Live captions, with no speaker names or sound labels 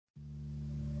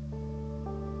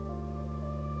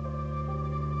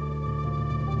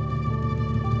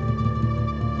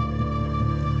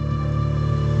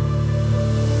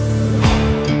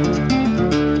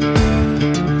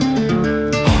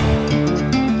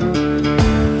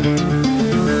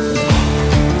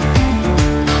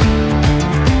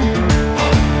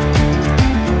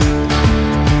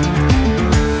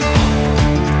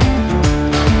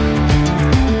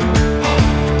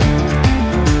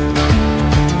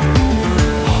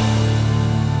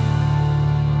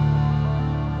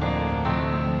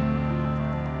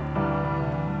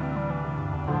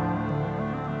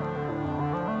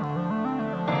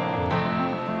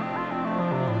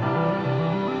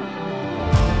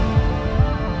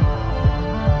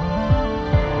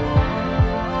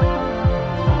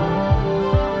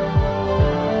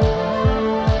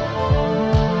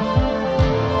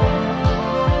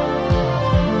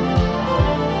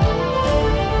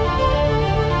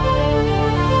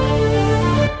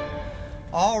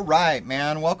right,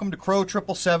 man. Welcome to Crow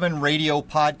 777 Radio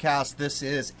Podcast. This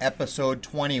is episode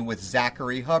 20 with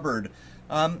Zachary Hubbard.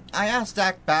 I asked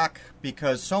Zach back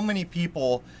because so many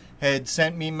people had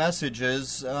sent me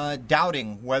messages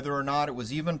doubting whether or not it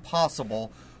was even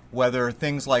possible, whether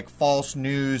things like false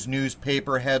news,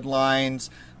 newspaper headlines,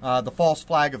 the false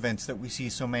flag events that we see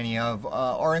so many of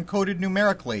are encoded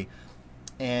numerically.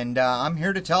 And I'm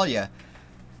here to tell you,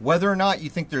 whether or not you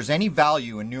think there's any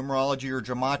value in numerology or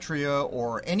gematria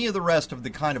or any of the rest of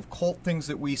the kind of cult things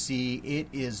that we see, it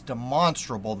is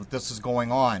demonstrable that this is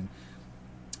going on.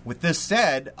 With this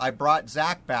said, I brought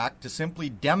Zach back to simply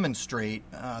demonstrate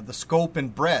the scope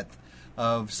and breadth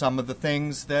of some of the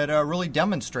things that really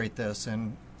demonstrate this.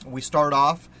 And we start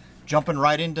off jumping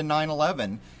right into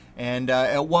 9/11. And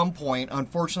at one point,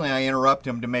 unfortunately, I interrupt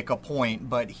him to make a point,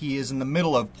 but he is in the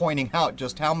middle of pointing out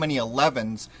just how many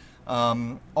 11s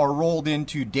are rolled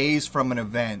into days from an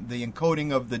event, the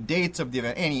encoding of the dates of the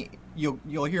event.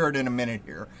 You'll hear it in a minute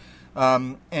here.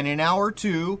 And in hour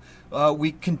two,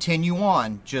 we continue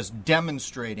on just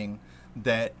demonstrating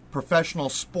that professional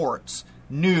sports,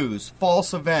 news,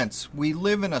 false events, we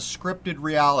live in a scripted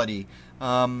reality.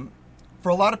 For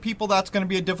a lot of people, that's going to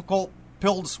be a difficult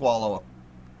pill to swallow.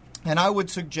 And I would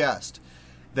suggest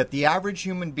that the average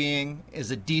human being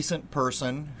is a decent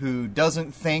person who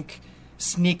doesn't think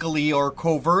sneakily or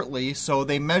covertly, so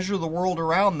they measure the world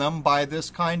around them by this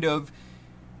kind of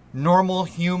normal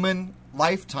human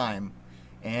lifetime.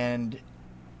 And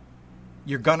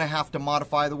you're going to have to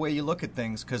modify the way you look at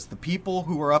things, because the people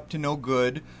who are up to no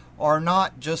good are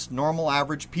not just normal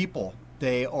average people.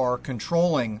 They are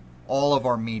controlling all of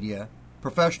our media,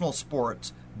 professional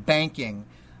sports, banking,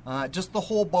 just the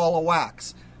whole ball of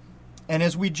wax. And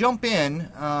as we jump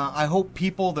in, I hope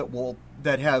people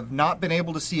that have not been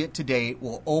able to see it to date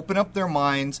will open up their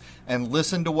minds and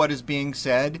listen to what is being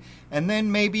said, and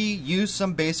then maybe use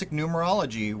some basic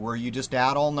numerology where you just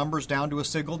add all numbers down to a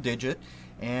single digit.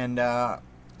 And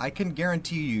I can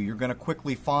guarantee you're going to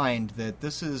quickly find that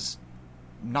this is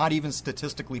not even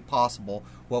statistically possible,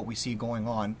 what we see going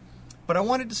on. But I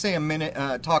wanted to say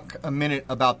talk a minute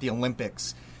about the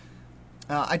Olympics.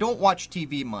 I don't watch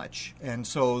TV much, and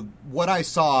so what I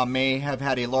saw may have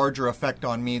had a larger effect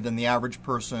on me than the average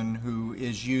person who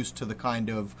is used to the kind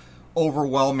of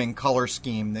overwhelming color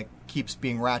scheme that keeps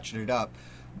being ratcheted up.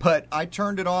 But I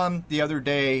turned it on the other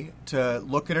day to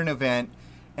look at an event,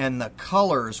 and the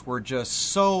colors were just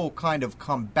so kind of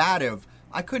combative,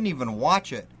 I couldn't even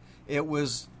watch it. It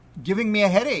was giving me a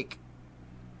headache,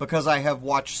 because I have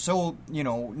watched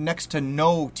next to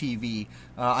no TV.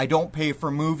 I don't pay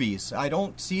for movies. I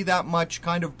don't see that much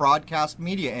kind of broadcast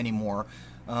media anymore.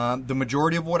 The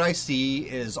majority of what I see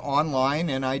is online,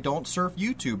 and I don't surf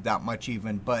YouTube that much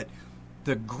even. But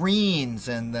the greens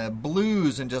and the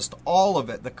blues and just all of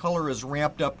it, the color is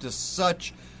ramped up to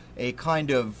such a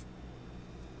kind of...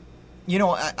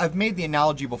 I've made the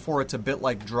analogy before, it's a bit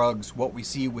like drugs, what we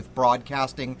see with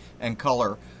broadcasting and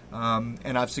color.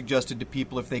 And I've suggested to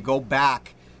people, if they go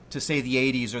back to, say, the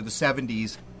 80s or the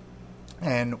 70s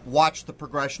and watch the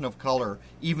progression of color,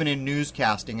 even in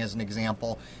newscasting as an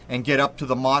example, and get up to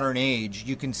the modern age,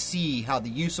 you can see how the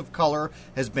use of color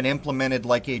has been implemented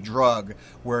like a drug,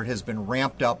 where it has been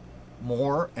ramped up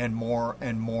more and more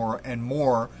and more and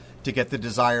more to get the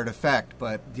desired effect.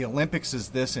 But the Olympics is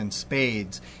this in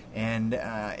spades. And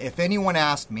if anyone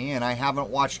asked me, and I haven't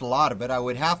watched a lot of it, I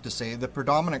would have to say the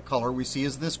predominant color we see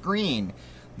is this green,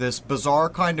 this bizarre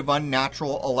kind of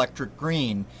unnatural electric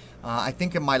green. I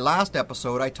think in my last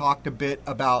episode I talked a bit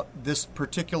about this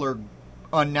particular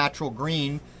unnatural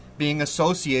green being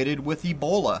associated with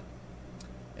Ebola,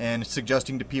 and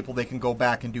suggesting to people they can go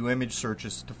back and do image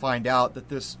searches to find out that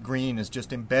this green is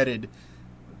just embedded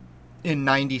in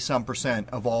 90-some%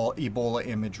 of all Ebola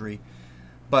imagery.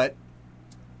 But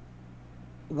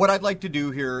what I'd like to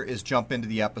do here is jump into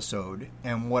the episode,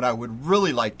 and what I would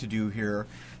really like to do here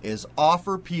is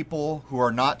offer people who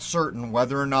are not certain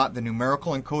whether or not the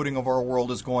numerical encoding of our world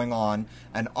is going on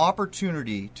an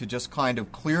opportunity to just kind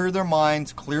of clear their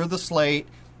minds, clear the slate,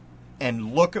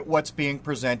 and look at what's being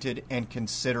presented and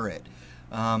consider it.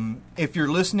 If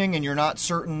you're listening and you're not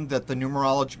certain that the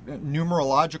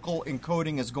numerological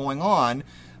encoding is going on,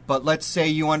 but let's say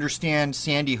you understand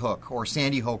Sandy Hook, or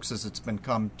Sandy Hoax as it's been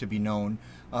come to be known,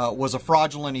 was a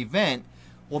fraudulent event,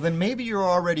 well then maybe you're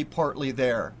already partly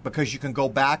there, because you can go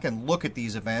back and look at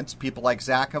these events. People like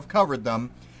Zach have covered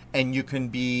them, and you can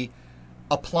be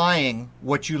applying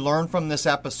what you learn from this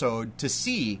episode to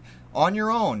see on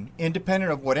your own,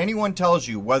 independent of what anyone tells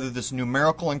you, whether this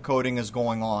numerical encoding is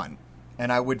going on.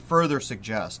 And I would further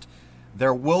suggest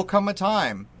there will come a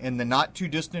time in the not too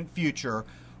distant future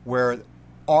where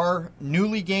our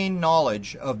newly gained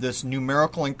knowledge of this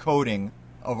numerical encoding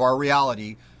of our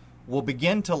reality will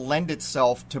begin to lend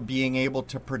itself to being able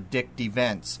to predict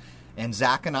events. And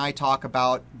Zach and I talk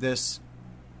about this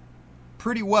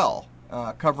pretty well,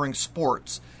 covering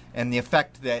sports and the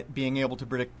effect that being able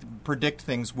to predict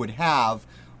things would have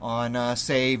on,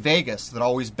 say, Vegas, that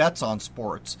always bets on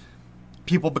sports.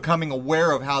 People becoming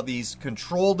aware of how these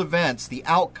controlled events, the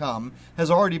outcome,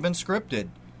 has already been scripted.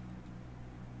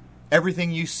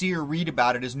 Everything you see or read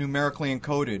about it is numerically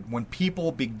encoded. When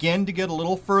people begin to get a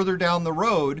little further down the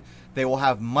road, they will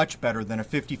have much better than a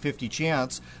 50-50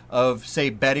 chance of, say,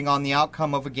 betting on the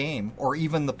outcome of a game, or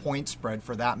even the point spread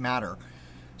for that matter.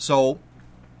 So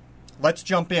let's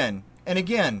jump in. And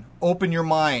again, open your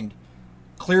mind,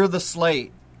 clear the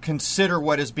slate, consider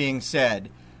what is being said.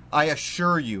 I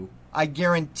assure you, I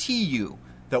guarantee you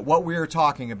that what we are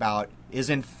talking about is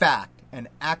in fact an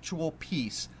actual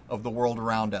piece of the world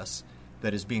around us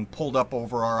that is being pulled up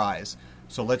over our eyes.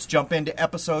 So let's jump into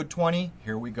episode 20.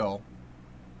 Here we go.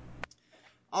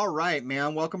 All right,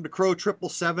 man. Welcome to Crow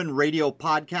 777 Radio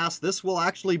Podcast. This will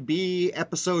actually be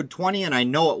episode 20, and I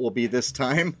know it will be this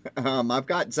time. I've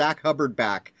got Zach Hubbard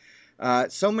back.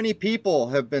 So many people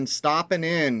have been stopping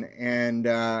in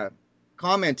and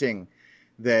commenting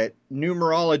that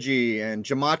numerology and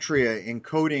gematria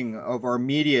encoding of our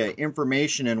media,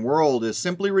 information, and world is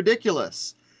simply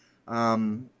ridiculous.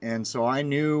 And so I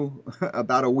knew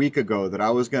about a week ago that I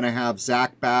was going to have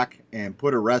Zach back and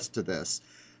put a rest to this.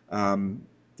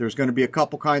 There's going to be a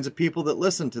couple kinds of people that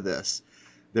listen to this.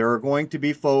 There are going to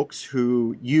be folks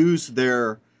who use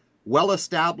their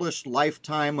well-established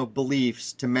lifetime of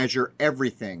beliefs to measure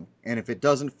everything. And if it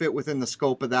doesn't fit within the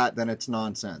scope of that, then it's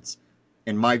nonsense.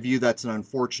 In my view, that's an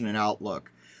unfortunate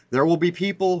outlook. There will be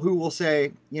people who will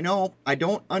say, you know, I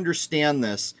don't understand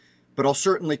this, but I'll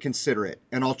certainly consider it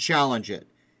and I'll challenge it.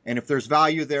 And if there's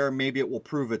value there, maybe it will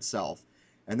prove itself.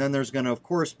 And then there's going to, of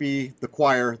course, be the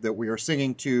choir that we are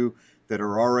singing to that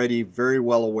are already very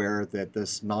well aware that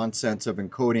this nonsense of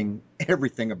encoding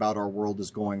everything about our world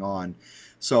is going on.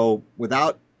 So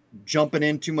without jumping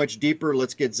in too much deeper,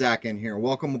 let's get Zach in here.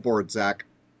 Welcome aboard, Zach.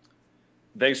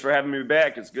 Thanks for having me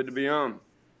back. It's good to be on.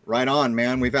 Right on,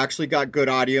 man. We've actually got good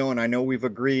audio, and I know we've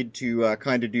agreed to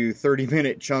kind of do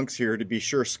 30-minute chunks here to be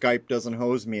sure Skype doesn't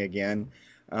hose me again.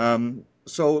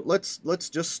 So let's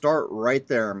just start right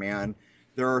there, man.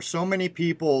 There are so many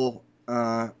people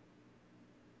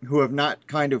who have not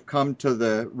kind of come to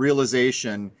the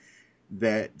realization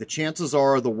that the chances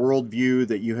are the worldview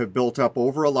that you have built up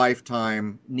over a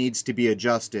lifetime needs to be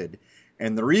adjusted.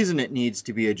 And the reason it needs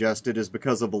to be adjusted is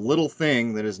because of a little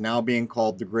thing that is now being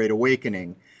called the Great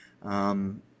Awakening.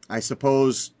 I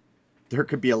suppose there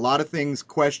could be a lot of things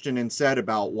questioned and said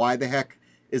about why the heck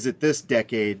is it this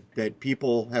decade that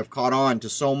people have caught on to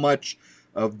so much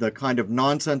of the kind of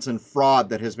nonsense and fraud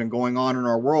that has been going on in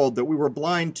our world that we were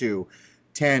blind to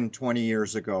 10, 20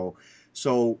 years ago.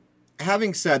 So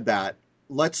having said that,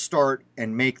 let's start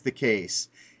and make the case.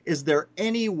 Is there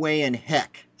any way in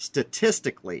heck,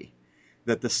 statistically,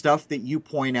 that the stuff that you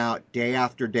point out day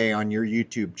after day on your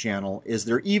YouTube channel, is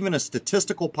there even a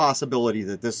statistical possibility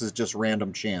that this is just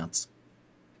random chance?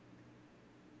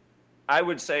 I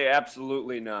would say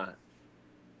absolutely not.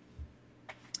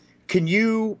 Can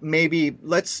you maybe,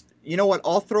 you know what,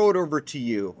 I'll throw it over to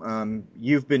you.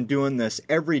 You've been doing this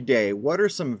every day. What are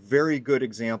some very good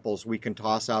examples we can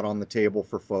toss out on the table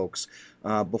for folks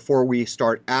before we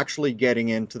start actually getting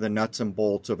into the nuts and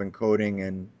bolts of encoding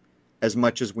and as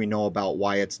much as we know about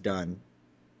why it's done?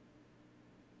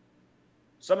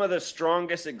 Some of the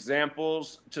strongest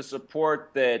examples to support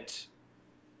that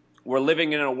we're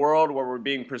living in a world where we're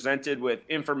being presented with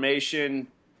information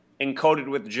encoded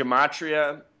with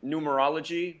gematria,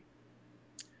 numerology.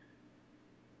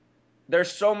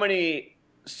 There's so many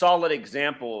solid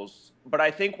examples, but I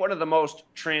think one of the most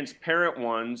transparent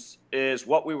ones is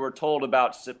what we were told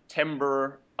about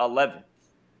September 11th.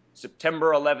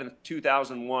 September 11th,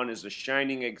 2001 is a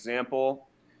shining example.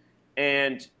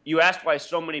 And you asked why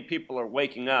so many people are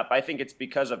waking up. I think it's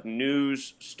because of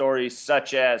news stories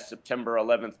such as September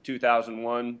 11th,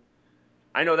 2001.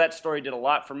 I know that story did a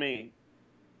lot for me.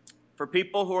 For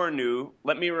people who are new,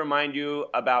 let me remind you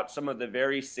about some of the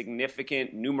very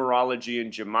significant numerology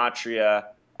and gematria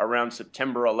around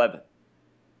September 11th.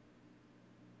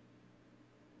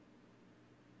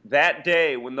 That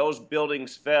day, when those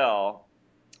buildings fell,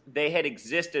 they had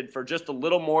existed for just a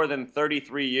little more than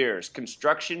 33 years.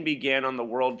 Construction began on the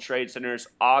World Trade Centers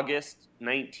August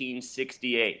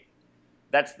 1968.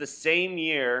 That's the same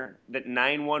year that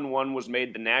 911 was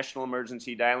made the national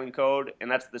emergency dialing code, and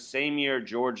that's the same year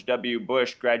George W.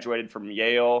 Bush graduated from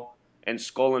Yale and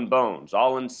Skull and Bones,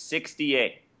 all in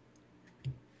 68.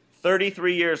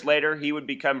 33 years later, he would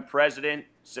become president.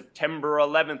 September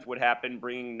 11th would happen,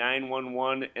 bringing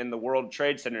 9/11 and the World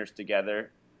Trade Centers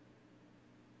together.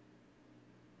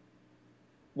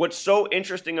 What's so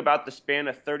interesting about the span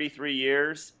of 33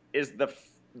 years is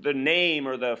the name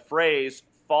or the phrase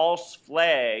false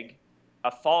flag.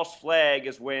 A false flag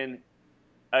is when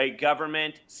a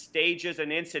government stages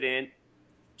an incident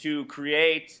to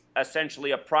create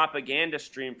essentially a propaganda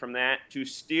stream from that to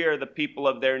steer the people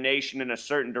of their nation in a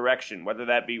certain direction, whether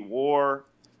that be war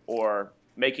or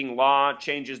making law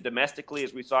changes domestically,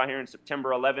 as we saw here in September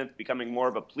 11th, becoming more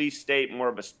of a police state, more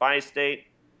of a spy state.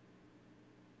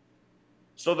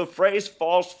 So the phrase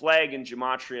false flag in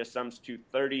gematria sums to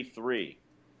 33.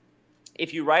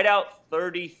 If you write out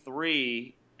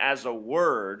 33 as a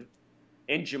word,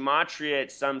 in gematria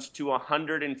it sums to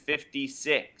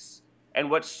 156. And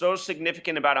what's so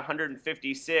significant about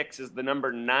 156 is the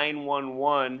number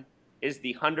 911 is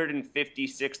the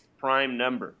 156th prime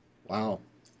number. Wow.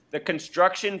 The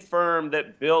construction firm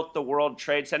that built the World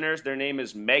Trade Centers, their name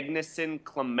is Magnuson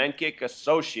Klemenkic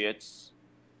Associates.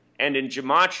 And in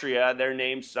gematria, their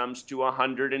name sums to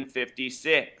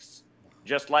 156.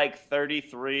 Just like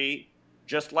 33,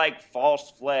 just like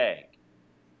false flag.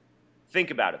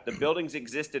 Think about it. The buildings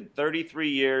existed 33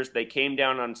 years. They came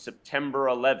down on September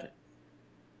 11th.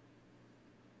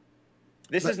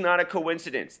 This is not a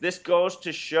coincidence. This goes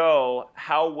to show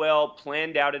how well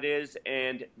planned out it is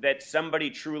and that somebody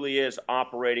truly is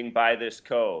operating by this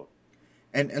code.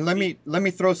 And let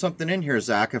me throw something in here,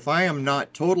 Zach. If I am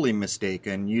not totally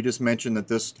mistaken, you just mentioned that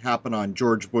this happened on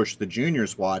George Bush the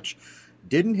Jr.'s watch.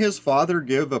 Didn't his father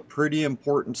give a pretty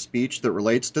important speech that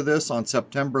relates to this on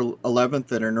September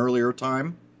 11th at an earlier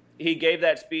time? He gave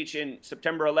that speech in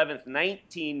September 11th,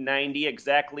 1990,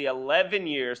 exactly 11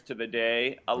 years to the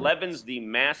day. 11's the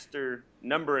master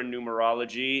number in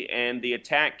numerology, and the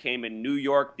attack came in New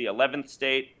York, the 11th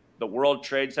state. The World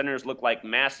Trade Centers looked like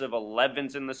massive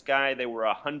 11s in the sky. They were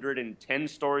 110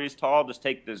 stories tall. Just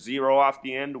take the zero off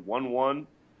the end, 1-1.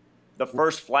 The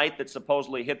first flight that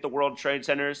supposedly hit the World Trade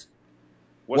Centers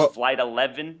was Flight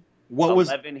 11.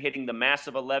 11 hitting the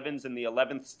massive 11s in the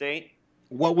 11th state.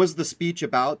 What was the speech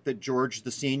about that George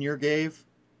the Senior gave?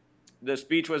 The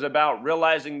speech was about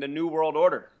realizing the New World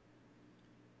Order.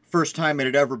 First time it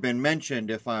had ever been mentioned,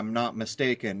 if I'm not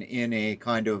mistaken, in a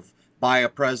kind of by a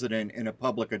president in a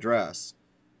public address.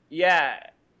 Yeah,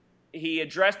 he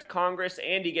addressed Congress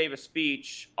and he gave a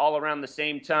speech all around the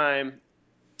same time,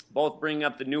 both bringing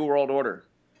up the New World Order.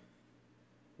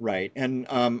 Right, and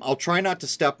I'll try not to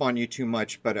step on you too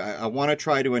much, but I want to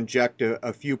try to inject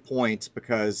a few points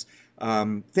because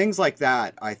things like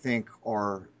that, I think,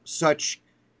 are such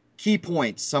key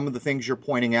points, some of the things you're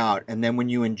pointing out, and then when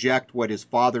you inject what his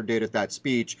father did at that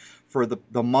speech, for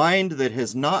the mind that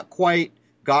has not quite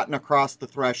gotten across the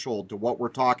threshold to what we're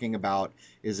talking about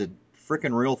is a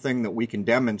freaking real thing that we can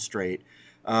demonstrate.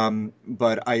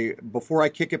 But before I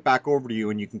kick it back over to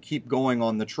you and you can keep going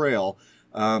on the trail,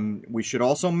 we should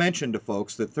also mention to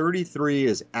folks that 33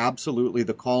 is absolutely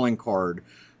the calling card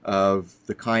of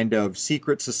the kind of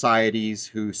secret societies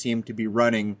who seem to be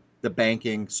running the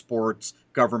banking, sports,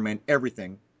 government,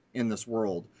 everything in this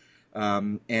world.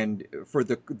 And for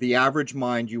the average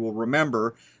mind, you will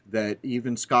remember that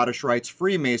even Scottish Rite's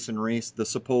Freemasonry, the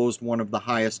supposed one of the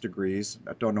highest degrees,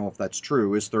 I don't know if that's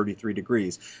true, is 33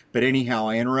 degrees. But anyhow,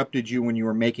 I interrupted you when you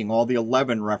were making all the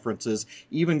 11 references,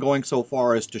 even going so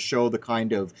far as to show the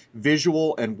kind of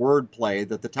visual and wordplay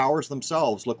that the towers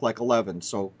themselves look like 11.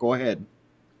 So go ahead.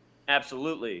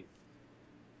 Absolutely.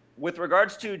 With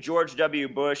regards to George W.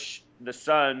 Bush, the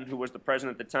son, who was the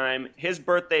president at the time, his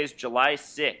birthday is July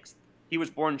 6th. He was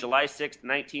born July 6th,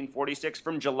 1946.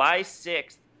 From July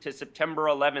 6th to September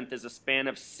 11th is a span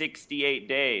of 68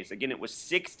 days. Again, it was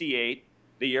 68,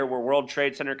 the year where World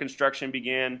Trade Center construction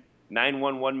began.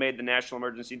 911 made the National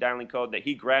Emergency Dialing Code, that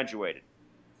he graduated.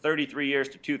 33 years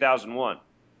to 2001.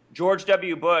 George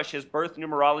W. Bush, his birth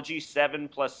numerology, 7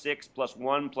 plus 6 plus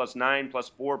 1 plus 9 plus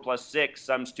 4 plus 6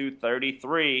 sums to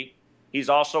 33. He's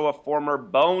also a former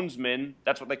bonesman.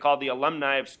 That's what they call the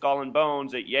alumni of Skull and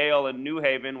Bones at Yale and New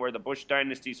Haven, where the Bush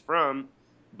dynasty's from.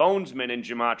 Bonesman in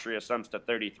gematria sums to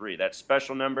 33. That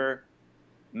special number.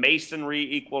 Masonry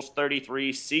equals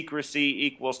 33. Secrecy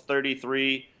equals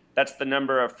 33. That's the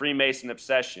number of Freemason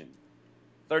obsession.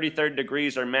 33rd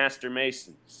degrees are Master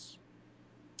Masons.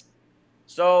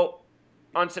 So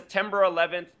on September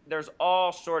 11th, there's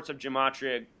all sorts of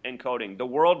gematria encoding. The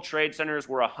World Trade Centers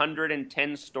were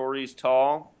 110 stories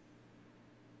tall.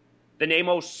 The name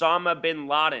Osama bin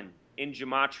Laden in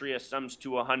gematria sums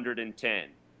to 110.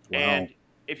 Wow. And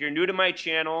if you're new to my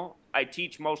channel, I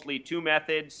teach mostly two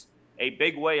methods, a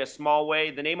big way, a small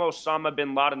way. The name Osama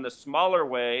bin Laden, the smaller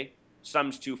way,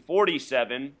 sums to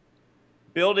 47.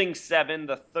 Building 7,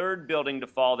 the third building to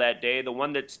fall that day, the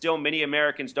one that still many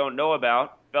Americans don't know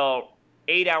about, fell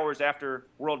 8 hours after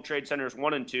World Trade Centers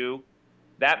 1 and 2.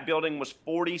 That building was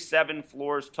 47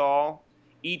 floors tall,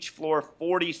 each floor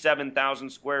 47,000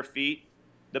 square feet.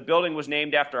 The building was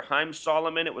named after Haym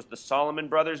Salomon. It was the Salomon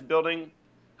Brothers building.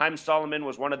 Haym Salomon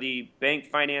was one of the bank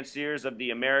financiers of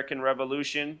the American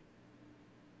Revolution.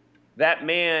 That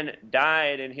man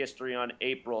died in history on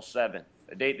April 7th,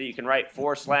 a date that you can write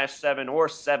 4/7 or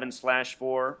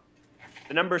 7/4.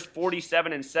 The numbers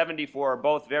 47 and 74 are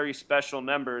both very special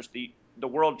numbers. The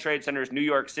World Trade Centers, New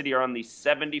York City, are on the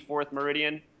 74th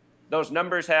meridian. Those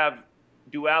numbers have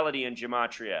duality in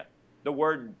gematria. The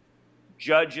word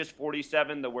judge is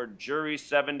 47, the word jury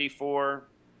 74,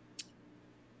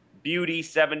 beauty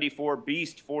 74,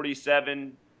 beast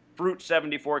 47, fruit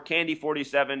 74, candy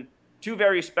 47. Two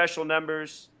very special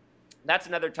numbers. That's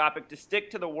another topic. To stick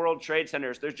to the World Trade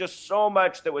Centers, there's just so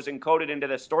much that was encoded into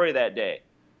the story that day.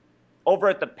 Over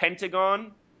at the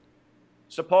Pentagon,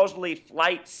 supposedly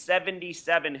Flight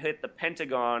 77 hit the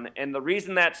Pentagon, and the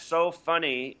reason that's so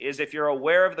funny is if you're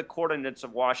aware of the coordinates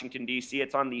of Washington, D.C.,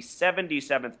 it's on the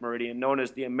 77th meridian, known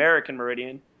as the American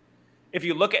meridian. If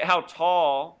you look at how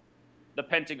tall the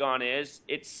Pentagon is,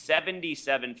 it's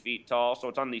 77 feet tall, so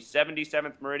it's on the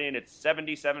 77th meridian, it's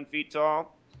 77 feet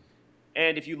tall.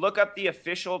 And if you look up the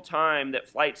official time that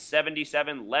Flight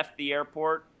 77 left the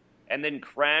airport and then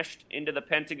crashed into the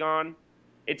Pentagon,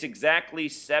 it's exactly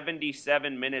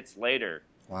 77 minutes later.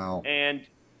 Wow. And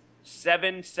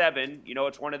 77,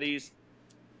 it's one of these,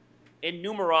 in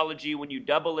numerology, when you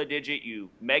double a digit, you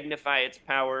magnify its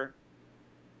power.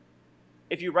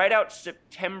 If you write out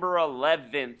September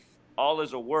 11th, all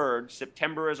as a word,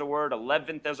 September as a word,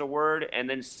 11th as a word, and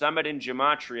then sum it in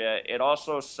gematria, it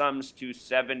also sums to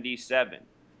 77.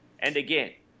 And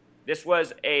again, this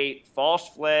was a false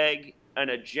flag, an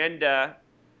agenda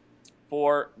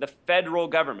for the federal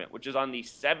government, which is on the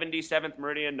 77th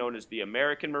meridian, known as the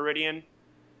American meridian.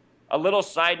 A little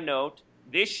side note,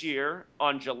 this year,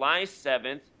 on July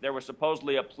 7th, there was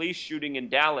supposedly a police shooting in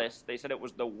Dallas. They said it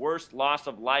was the worst loss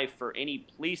of life for any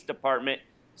police department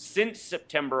since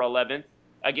September 11th.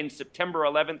 Again, September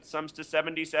 11th sums to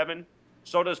 77.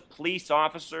 So does police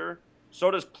officer.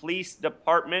 So does police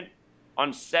department.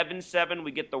 On 7/7,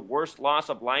 we get the worst loss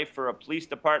of life for a police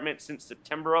department since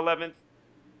September 11th.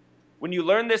 When you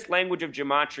learn this language of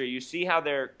gematria, you see how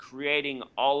they're creating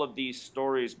all of these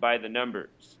stories by the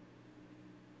numbers.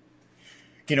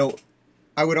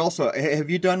 I would also, have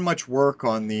you done much work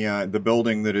on the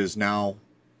building that is now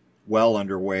well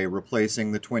underway,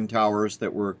 replacing the Twin Towers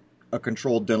that were a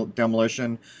controlled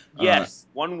demolition? Yes,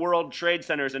 One World Trade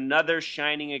Center is another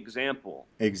shining example.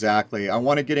 Exactly. I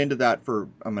want to get into that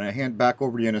I'm going to hand back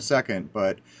over to you in a second,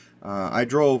 but I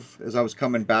drove, as I was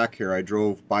coming back here, I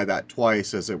drove by that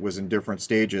twice as it was in different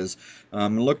stages,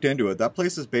 and looked into it. That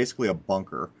place is basically a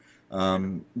bunker. I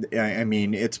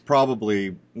mean, it's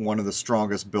probably one of the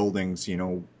strongest buildings,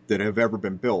 that have ever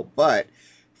been built. But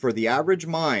for the average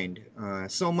mind,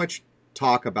 so much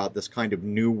talk about this kind of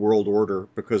new world order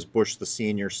because Bush the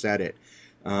senior said it.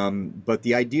 But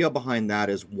the idea behind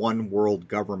that is one world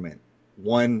government,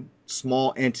 one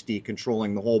small entity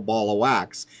controlling the whole ball of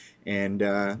wax. And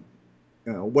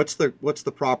what's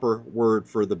the proper word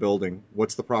for the building?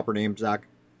 What's the proper name, Zach?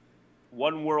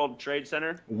 One World Trade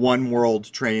Center? One World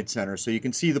Trade Center. So you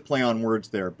can see the play on words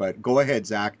there. But go ahead,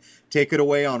 Zach. Take it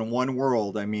away on One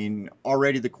World. I mean,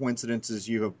 already the coincidences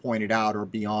you have pointed out are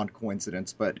beyond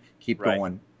coincidence, but keep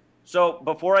going. So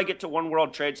before I get to One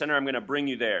World Trade Center, I'm going to bring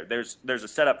you there. There's a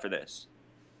setup for this.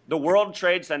 The World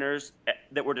Trade Centers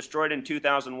that were destroyed in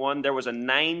 2001, there was a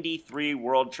 93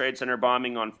 World Trade Center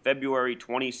bombing on February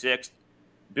 26th.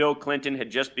 Bill Clinton had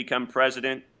just become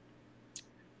president.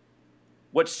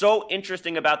 What's so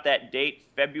interesting about that date,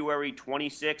 February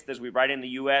 26th, as we write in the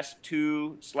U.S.,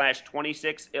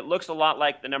 2/26, it looks a lot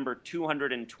like the number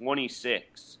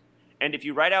 226. And if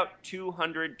you write out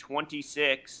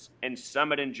 226 and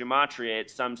sum it in gematria,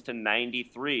 it sums to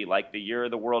 93, like the year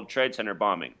of the World Trade Center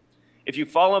bombing. If you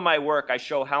follow my work, I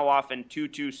show how often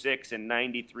 226 and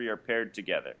 93 are paired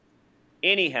together.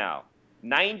 Anyhow,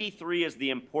 93 is the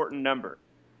important number.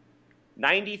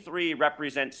 93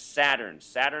 represents Saturn.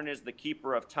 Saturn is the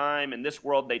keeper of time. In this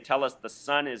world, they tell us the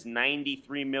sun is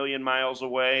 93 million miles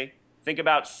away. Think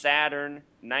about Saturn,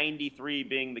 93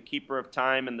 being the keeper of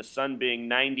time and the sun being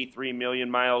 93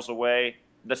 million miles away.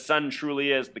 The sun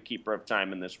truly is the keeper of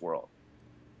time in this world.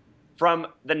 From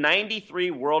the 93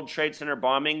 World Trade Center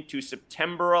bombing to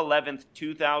September 11th,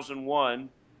 2001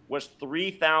 was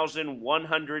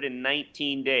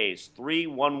 3,119 days,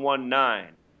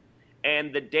 3119.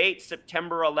 And the date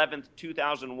September 11th,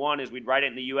 2001, as we'd write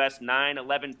it in the US,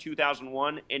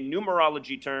 9/11/2001, in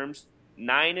numerology terms,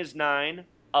 9 is 9,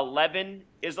 11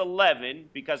 is 11,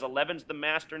 because 11 is the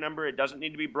master number. It doesn't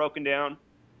need to be broken down.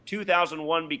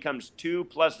 2001 becomes 2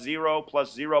 plus 0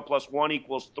 plus 0 plus 1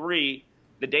 equals 3.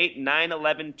 The date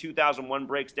 9/11/2001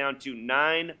 breaks down to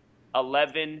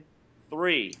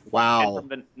 9/11/3. Wow. And from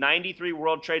the 93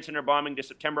 World Trade Center bombing to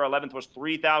September 11th was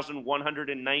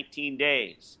 3,119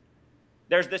 days.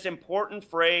 There's this important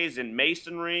phrase in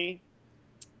Masonry,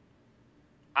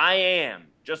 I am.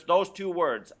 Just those two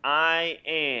words, I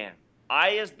am. I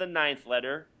is the 9th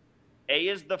letter, A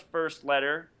is the 1st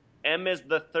letter, M is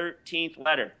the 13th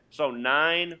letter. So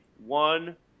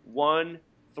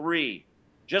 9/1/1/3.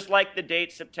 Just like the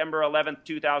date September 11th,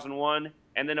 2001,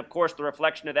 and then of course the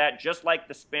reflection of that, just like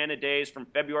the span of days from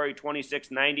February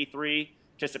 26, 93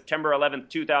 to September 11th,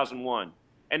 2001.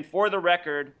 And for the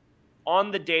record,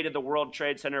 on the date of the World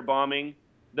Trade Center bombing,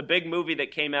 the big movie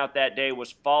that came out that day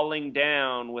was Falling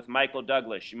Down with Michael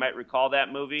Douglas. You might recall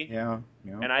that movie. Yeah.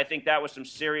 And I think that was some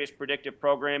serious predictive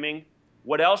programming.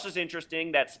 What else is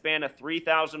interesting, that span of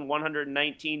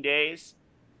 3,119 days,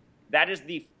 that is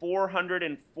the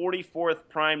 444th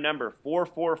prime number,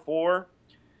 444.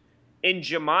 In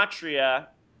gematria,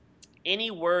 any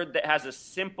word that has a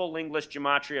simple English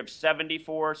gematria of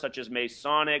 74, such as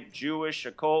Masonic, Jewish,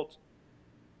 occult,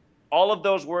 all of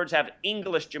those words have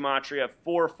English gematria of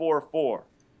 444.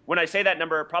 When I say that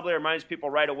number, it probably reminds people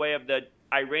right away of the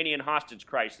Iranian hostage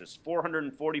crisis,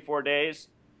 444 days.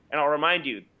 And I'll remind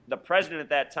you, the president at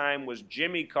that time was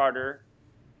Jimmy Carter,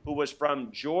 who was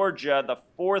from Georgia, the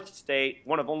 4th state,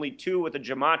 one of only 2 with a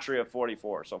gematria of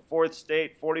 44. So 4th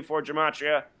state, 44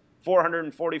 gematria,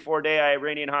 444-day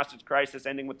Iranian hostage crisis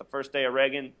ending with the first day of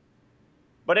Reagan.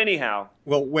 But anyhow.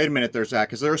 Well, wait a minute there,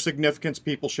 Zach. Is there a significance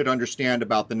people should understand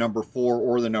about the number 4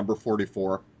 or the number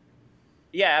 44?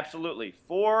 Yeah, absolutely.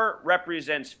 4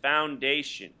 represents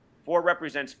foundation. 4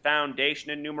 represents foundation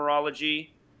in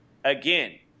numerology.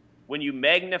 Again, when you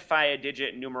magnify a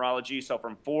digit in numerology, so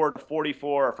from 4 to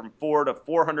 44 or from 4 to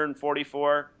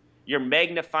 444, you're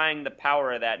magnifying the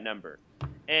power of that number.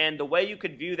 And the way you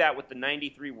could view that with the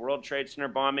 93 World Trade Center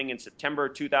bombing in September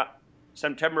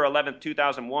 11th,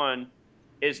 2001,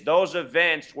 is those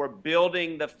events were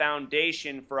building the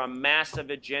foundation for a massive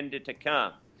agenda to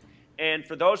come. And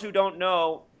for those who don't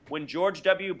know, when George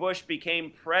W. Bush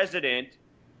became president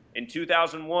in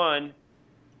 2001,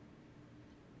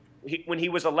 when he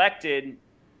was elected,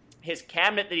 his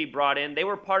cabinet that he brought in, they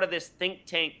were part of this think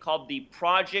tank called the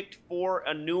Project for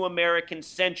a New American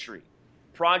Century.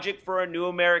 Project for a New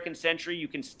American Century. You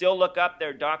can still look up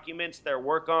their documents, their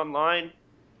work online.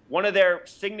 One of their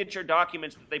signature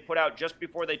documents that they put out just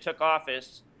before they took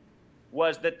office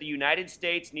was that the United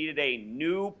States needed a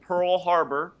new Pearl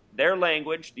Harbor, their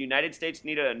language, the United States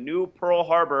needed a new Pearl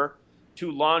Harbor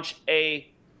to launch a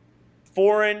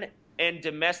foreign and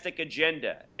domestic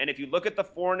agenda. And if you look at the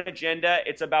foreign agenda,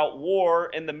 it's about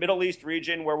war in the Middle East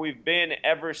region where we've been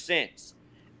ever since.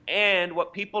 And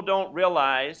what people don't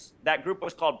realize, that group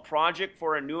was called Project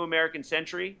for a New American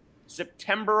Century.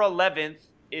 September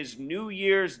 11th is New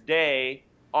Year's Day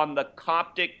on the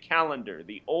Coptic calendar,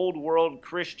 the Old World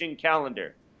Christian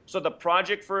calendar. So the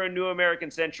Project for a New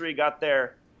American Century got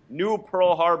their new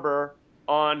Pearl Harbor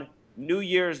on New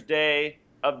Year's Day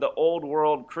of the Old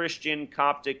World Christian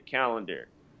Coptic calendar.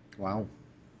 Wow.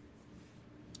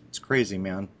 It's crazy,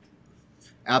 man.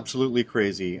 Absolutely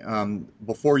crazy.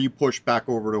 Before you push back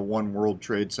over to One World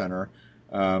Trade Center,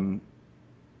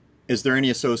 is there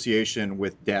any association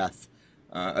with death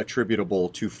attributable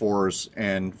to 4s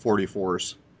and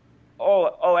 44s?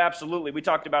 Oh, absolutely. We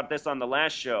talked about this on the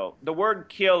last show. The word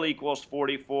kill equals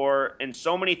 44, and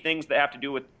so many things that have to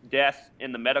do with death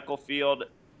in the medical field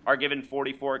are given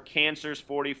 44. Cancer's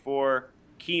 44,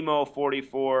 chemo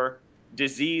 44,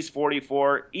 disease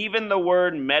 44, even the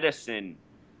word medicine,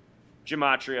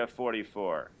 gematria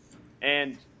 44.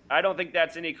 And I don't think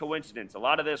that's any coincidence. A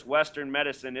lot of this Western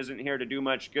medicine isn't here to do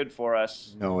much good for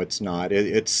us. No, it's not.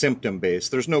 It's symptom-based.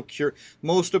 There's no cure.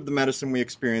 Most of the medicine we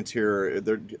experience here,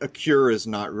 a cure is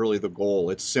not really the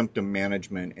goal. It's symptom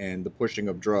management and the pushing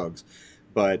of drugs.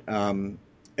 But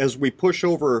as we push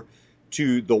over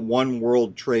to the One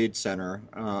World Trade Center,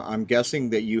 I'm guessing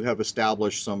that you have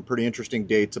established some pretty interesting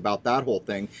dates about that whole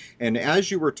thing. And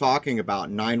as you were talking about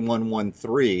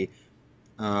 9113,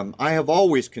 I have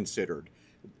always considered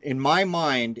in my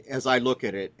mind, as I look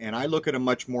at it, and I look at a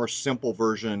much more simple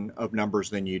version of numbers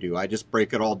than you do, I just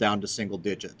break it all down to single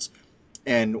digits.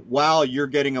 And while you're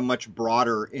getting a much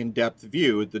broader, in-depth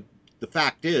view, the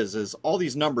fact is all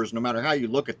these numbers, no matter how you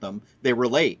look at them, they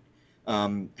relate.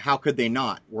 How could they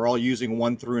not? We're all using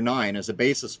 1 through 9 as a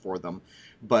basis for them.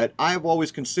 But I've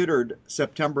always considered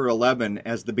September 11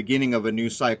 as the beginning of a new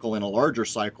cycle and a larger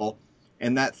cycle.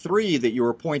 And that 3 that you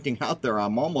were pointing out there,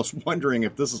 I'm almost wondering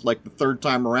if this is like the third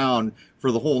time around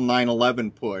for the whole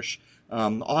 9/11 push.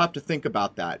 I'll have to think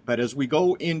about that. But as we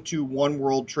go into One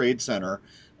World Trade Center,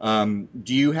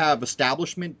 do you have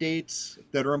establishment dates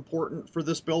that are important for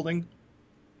this building?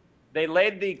 They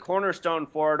laid the cornerstone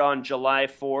for it on July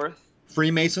 4th.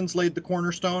 Freemasons laid the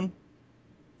cornerstone?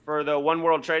 For the One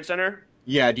World Trade Center?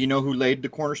 Yeah, do you know who laid the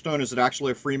cornerstone? Is it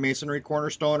actually a Freemasonry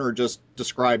cornerstone or just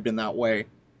described in that way?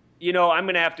 You know, I'm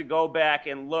going to have to go back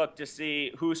and look to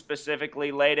see who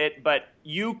specifically laid it, but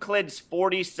Euclid's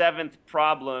 47th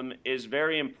problem is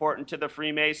very important to the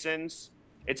Freemasons.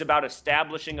 It's about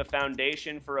establishing a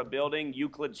foundation for a building.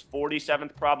 Euclid's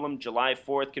 47th problem, July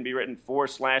 4th, can be written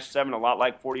 4/7, a lot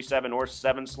like 47 or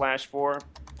 7/4.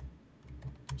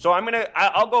 So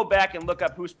I'll go back and look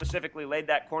up who specifically laid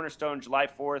that cornerstone July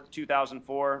 4th,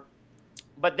 2004.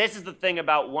 But this is the thing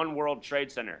about One World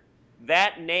Trade Center.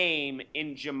 That name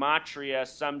in gematria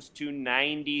sums to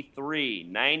 93.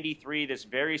 93, this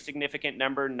very significant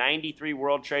number, 93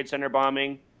 World Trade Center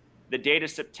bombing. The date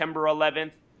is September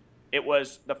 11th. It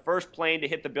was the first plane to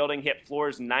hit the building, hit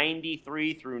floors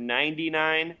 93 through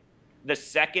 99. The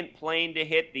second plane to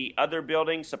hit the other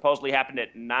building supposedly happened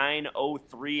at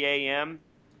 9:03 a.m.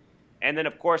 And then,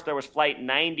 of course, there was flight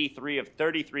 93 of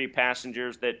 33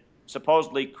 passengers that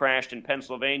supposedly crashed in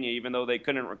Pennsylvania, even though they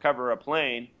couldn't recover a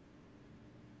plane.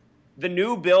 The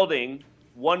new building,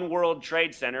 One World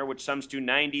Trade Center, which sums to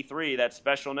 93, that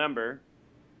special number,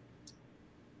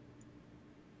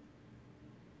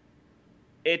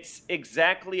 it's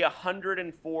exactly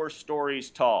 104 stories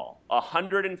tall.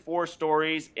 104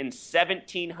 stories in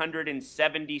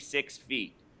 1,776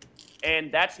 feet.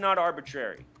 And that's not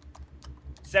arbitrary.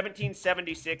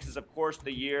 1776 is, of course,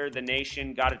 the year the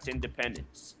nation got its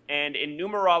independence. And in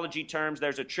numerology terms,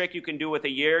 there's a trick you can do with a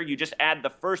year. You just add the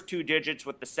first 2 digits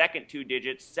with the second 2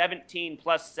 digits. 17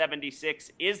 plus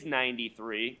 76 is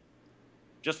 93,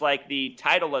 just like the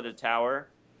title of the tower.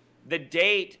 The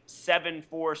date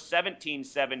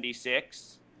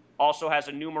 7/4/1776 also has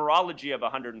a numerology of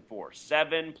 104.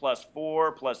 7 plus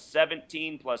 4 plus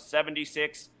 17 plus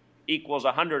 76 equals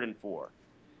 104.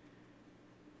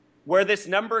 Where this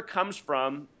number comes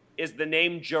from is the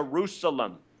name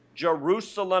Jerusalem.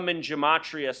 Jerusalem in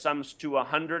gematria sums to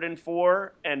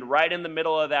 104, and right in the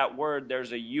middle of that word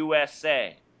there's a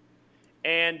USA.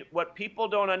 And what people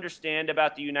don't understand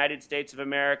about the United States of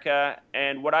America,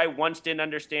 and what I once didn't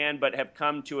understand but have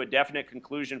come to a definite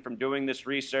conclusion from doing this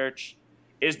research,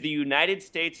 is the United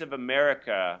States of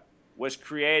America was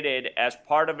created as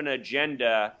part of an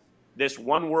agenda, this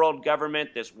one world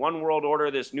government, this one world order,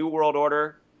 this new world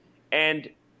order. And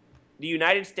the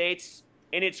United States,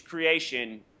 in its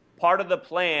creation, part of the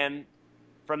plan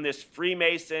from this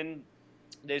Freemason,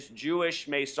 this Jewish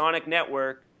Masonic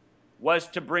network, was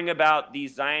to bring about the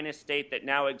Zionist state that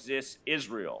now exists,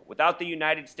 Israel. Without the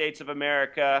United States of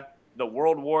America, the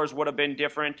world wars would have been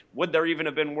different. Would there even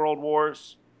have been world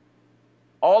wars?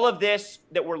 All of this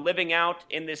that we're living out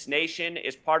in this nation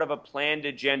is part of a planned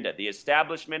agenda. The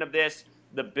establishment of this,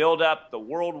 the buildup, the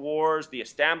world wars, the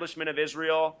establishment of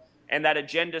Israel, and that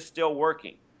agenda is still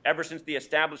working. Ever since the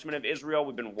establishment of Israel,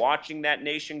 we've been watching that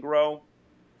nation grow.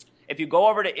 If you go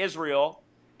over to Israel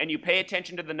and you pay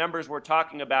attention to the numbers we're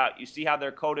talking about, you see how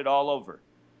they're coded all over.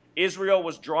 Israel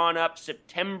was drawn up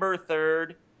September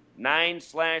 3rd,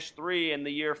 9/3 in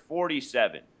the year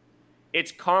 47.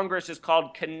 Its Congress is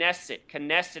called Knesset.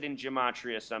 Knesset in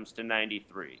gematria sums to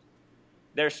 93.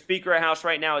 Their Speaker House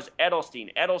right now is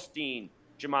Edelstein. Edelstein,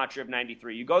 gematria of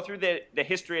 93. You go through the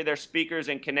history of their speakers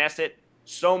in Knesset,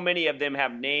 so many of them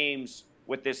have names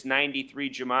with this 93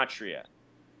 gematria.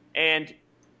 And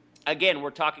again,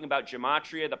 we're talking about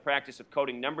gematria, the practice of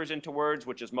coding numbers into words,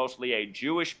 which is mostly a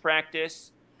Jewish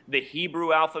practice. The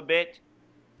Hebrew alphabet,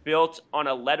 built on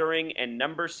a lettering and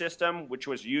number system, which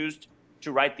was used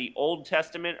to write the Old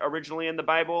Testament originally in the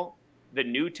Bible. The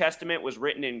New Testament was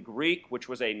written in Greek, which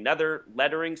was another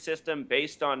lettering system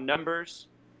based on numbers.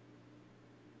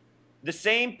 The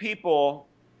same people,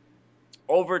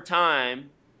 over time,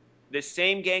 the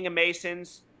same gang of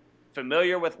Masons,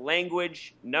 familiar with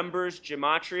language, numbers,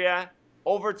 gematria,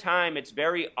 over time it's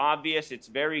very obvious, it's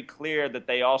very clear that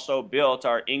they also built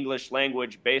our English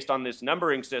language based on this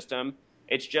numbering system.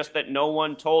 It's just that no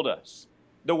one told us.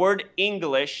 The word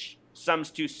English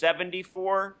sums to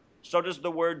 74. So does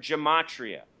the word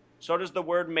gematria. So does the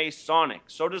word Masonic.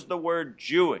 So does the word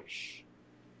Jewish.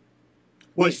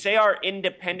 We say our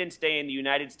Independence Day in the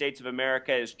United States of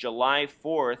America is July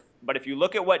 4th, but if you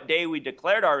look at what day we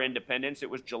declared our independence, it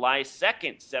was July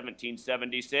 2nd,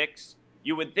 1776.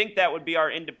 You would think that would be our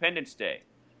Independence Day.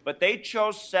 But they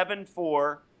chose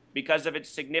 7-4 because of its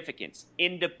significance.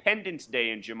 Independence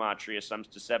Day in gematria sums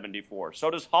to 74.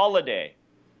 So does holiday.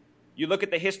 You look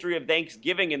at the history of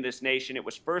Thanksgiving in this nation, it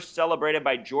was first celebrated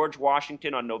by George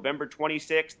Washington on November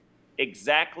 26th.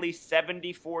 Exactly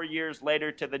 74 years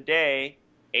later to the day,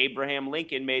 Abraham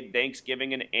Lincoln made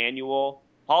Thanksgiving an annual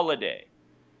holiday.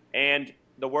 And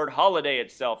the word holiday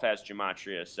itself has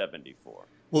gematria 74.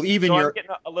 Well, even so your I'm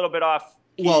getting a little bit off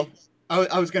key. Well,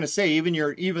 I was going to say,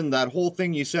 even that whole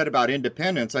thing you said about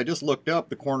independence. I just looked up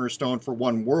the cornerstone for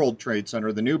One World Trade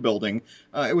Center, the new building.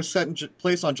 It was set in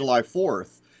place on July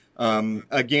 4th.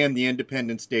 Again, the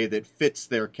Independence Day that fits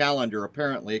their calendar,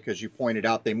 apparently, because you pointed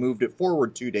out they moved it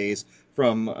forward 2 days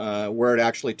from where it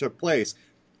actually took place.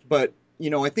 But,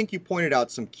 I think you pointed out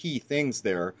some key things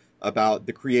there about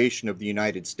the creation of the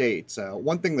United States.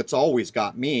 One thing that's always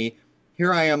got me,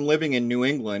 here I am living in New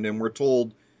England, and we're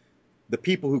told the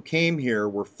people who came here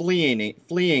were fleeing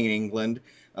England.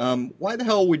 Why the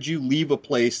hell would you leave a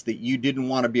place that you didn't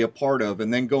want to be a part of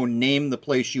and then go name the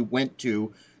place you went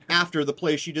to after the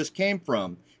place you just came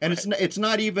from? And it's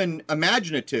not even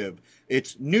imaginative.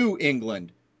 It's New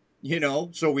England,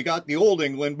 So we got the old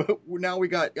England, but now we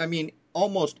got,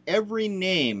 almost every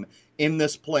name in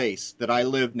this place that I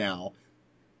live now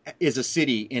is a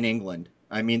city in England.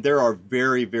 There are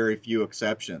very, very few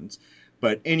exceptions.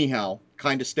 But anyhow,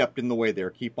 kind of stepped in the way there.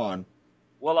 Keep on.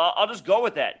 Well, I'll just go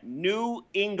with that. New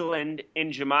England in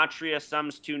gematria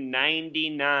sums to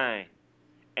 99.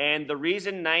 And the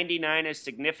reason 99 is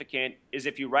significant is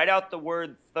if you write out the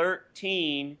word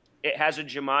 13, it has a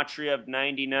gematria of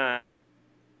 99.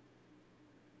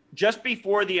 Just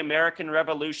before the American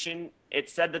Revolution,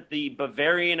 it said that the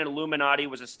Bavarian Illuminati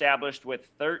was established with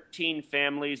 13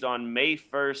 families on May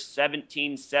 1st,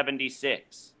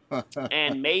 1776.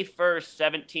 And May 1st,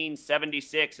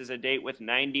 1776 is a date with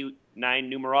 99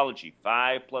 numerology.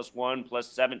 5 plus 1 plus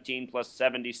 17 plus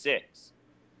 76.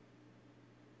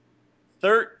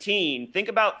 13, think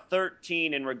about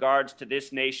 13 in regards to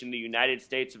this nation, the United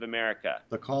States of America.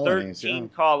 The colonies, 13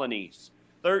 colonies.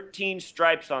 13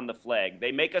 stripes on the flag.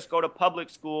 They make us go to public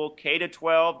school, K to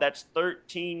 12, that's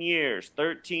 13 years.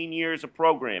 13 years of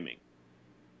programming.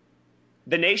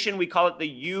 The nation, we call it the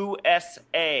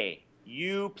USA.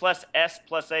 U plus S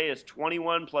plus A is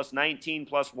 21 plus 19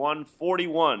 plus 1,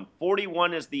 41.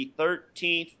 41 is the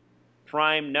 13th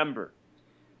prime number.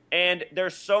 And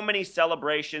there's so many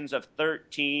celebrations of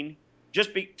 13.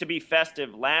 To be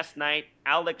festive, last night,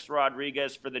 Alex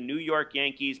Rodriguez for the New York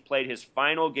Yankees played his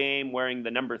final game wearing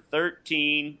the number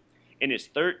 13 in his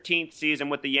 13th season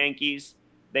with the Yankees.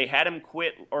 They had him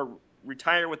quit or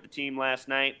retire with the team last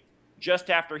night. Just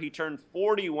after he turned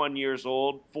 41 years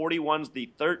old. 41's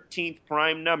the 13th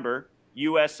prime number.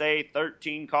 USA,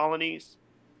 13 colonies.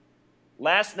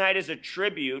 Last night as a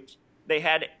tribute, they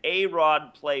had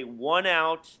A-Rod play 1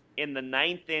 out in the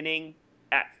 9th inning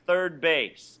at third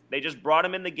base. They just brought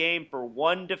him in the game for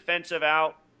 1 defensive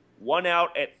out, 1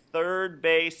 out at third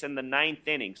base in the 9th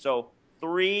inning. So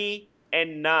 3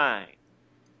 and 9.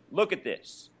 Look at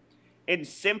this. In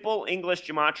simple English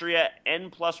gematria, n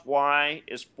plus y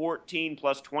is 14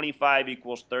 plus 25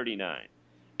 equals 39.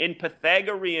 In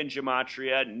Pythagorean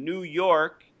gematria, New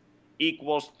York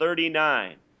equals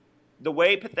 39. The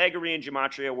way Pythagorean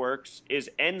gematria works is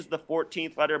n's the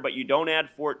 14th letter, but you don't add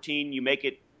 14, you make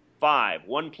it 5.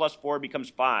 1 plus 4 becomes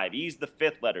 5. E's the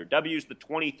 5th letter. W's the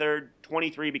 23rd.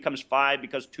 23 becomes 5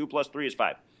 because 2 plus 3 is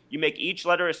 5. You make each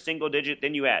letter a single digit,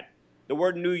 then you add. The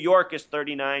word New York is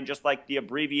 39, just like the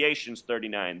abbreviation's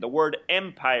 39. The word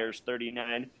empire is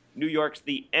 39. New York's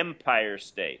the Empire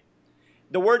State.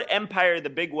 The word empire, the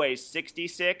big way, is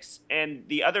 66, and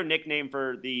the other nickname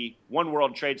for the One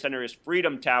World Trade Center is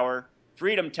Freedom Tower.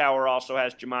 Freedom Tower also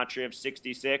has gematria of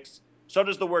 66. So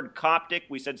does the word Coptic.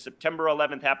 We said September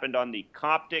 11th happened on the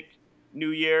Coptic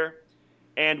New Year.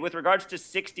 And with regards to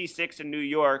 66 in New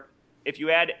York, if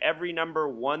you add every number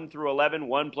 1 through 11,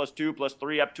 1 plus 2 plus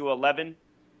 3 up to 11,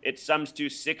 it sums to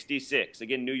 66.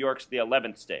 Again, New York's the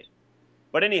 11th state.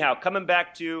 But anyhow, coming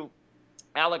back to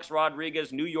Alex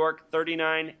Rodriguez, New York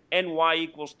 39, NY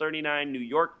equals 39, New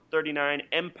York 39,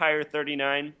 Empire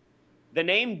 39. The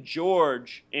name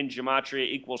George in gematria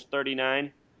equals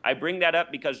 39. I bring that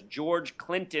up because George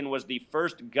Clinton was the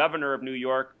first governor of New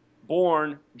York,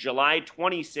 born July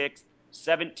 26,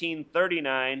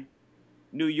 1739.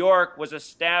 New York was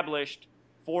established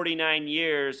 49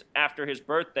 years after his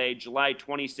birthday, July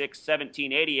 26,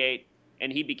 1788,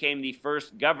 and he became the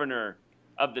first governor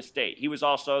of the state. He was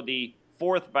also the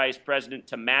fourth vice president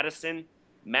to Madison.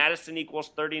 Madison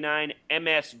equals 39.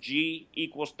 MSG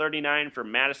equals 39 for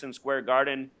Madison Square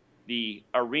Garden, the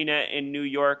arena in New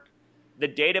York. The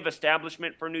date of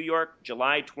establishment for New York,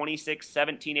 July 26,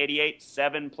 1788,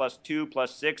 7 plus 2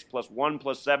 plus 6 plus 1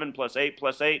 plus 7 plus 8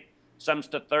 plus 8 sums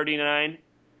to 39.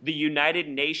 The United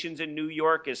Nations in New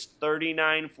York is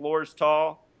 39 floors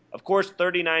tall. Of course,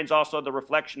 39 is also the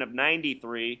reflection of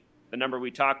 93, the number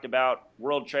we talked about,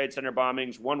 World Trade Center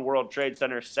bombings, One World Trade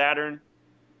Center, Saturn.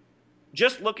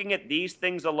 Just looking at these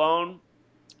things alone,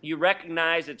 you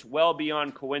recognize it's well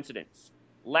beyond coincidence.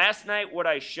 Last night, what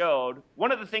I showed,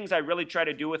 one of the things I really try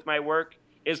to do with my work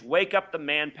is wake up the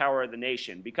manpower of the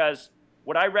nation, because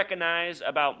what I recognize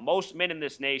about most men in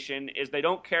this nation is they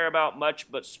don't care about much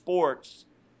but sports.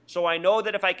 So I know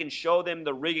that if I can show them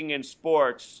the rigging in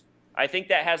sports, I think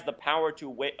that has the power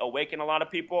to awaken a lot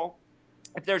of people.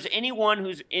 If there's anyone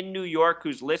who's in New York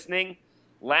who's listening,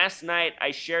 last night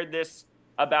I shared this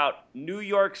about New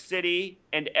York City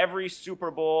and every Super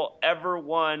Bowl ever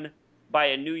won by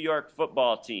a New York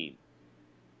football team.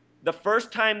 The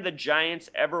first time the Giants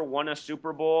ever won a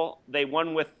Super Bowl, they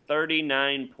won with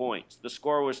 39 points. The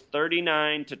score was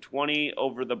 39-20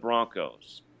 over the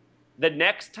Broncos. The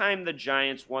next time the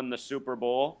Giants won the Super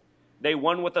Bowl, they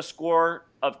won with a score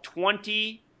of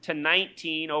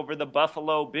 20-19 over the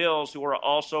Buffalo Bills, who are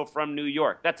also from New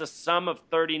York. That's a sum of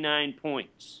 39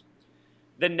 points.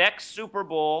 The next Super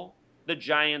Bowl the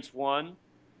Giants won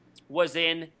was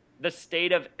in the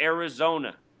state of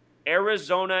Arizona.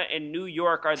 Arizona and New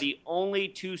York are the only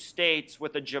two states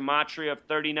with a gematria of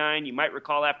 39. You might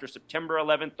recall after September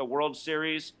 11th, the World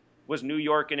Series was New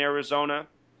York and Arizona.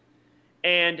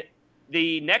 And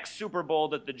the next Super Bowl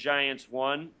that the Giants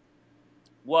won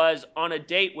was on a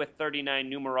date with 39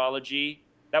 numerology.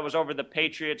 That was over the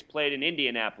Patriots played in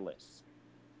Indianapolis.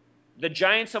 The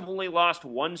Giants have only lost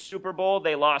one Super Bowl.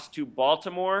 They lost to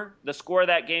Baltimore. The score of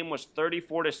that game was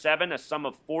 34-7, a sum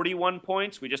of 41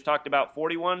 points. We just talked about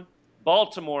 41.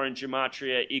 Baltimore in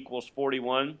gematria equals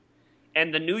 41.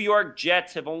 And the New York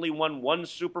Jets have only won one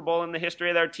Super Bowl in the history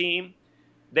of their team.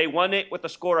 They won it with a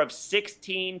score of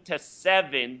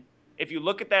 16-7. If you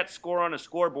look at that score on a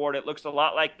scoreboard, it looks a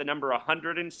lot like the number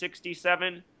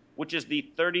 167, which is the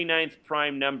 39th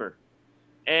prime number.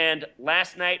 And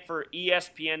last night for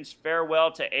ESPN's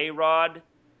farewell to A-Rod,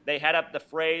 they had up the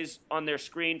phrase on their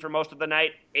screen for most of the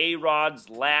night, A-Rod's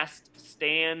last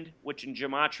stand, which in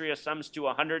gematria sums to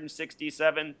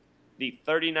 167, the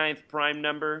 39th prime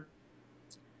number.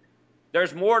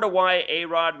 There's more to why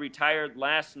A-Rod retired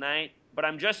last night, but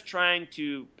I'm just trying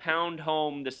to pound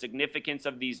home the significance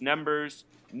of these numbers,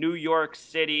 New York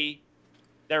City,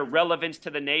 their relevance to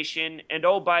the nation. And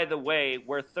oh, by the way,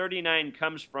 where 39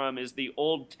 comes from is the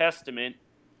Old Testament,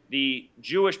 the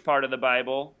Jewish part of the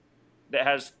Bible that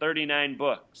has 39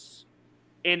 books.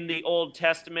 In the Old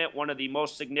Testament, one of the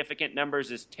most significant numbers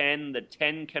is 10, the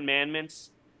 10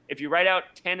 Commandments. If you write out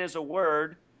 10 as a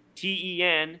word,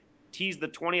 T-E-N, T's the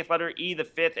 20th letter, E the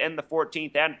 5th, and the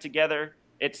 14th, added together,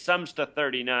 it sums to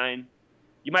 39.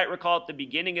 You might recall at the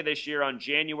beginning of this year, on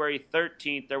January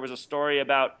 13th, there was a story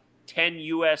about 10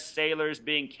 U.S. sailors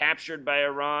being captured by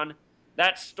Iran.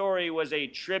 That story was a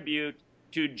tribute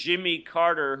to Jimmy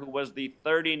Carter, who was the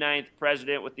 39th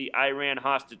president with the Iran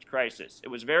hostage crisis. It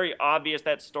was very obvious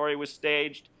that story was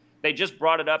staged. They just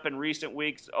brought it up in recent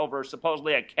weeks over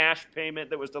supposedly a cash payment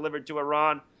that was delivered to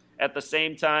Iran at the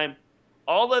same time.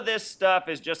 All of this stuff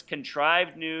is just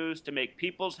contrived news to make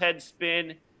people's heads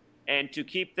spin and to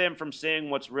keep them from seeing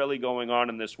what's really going on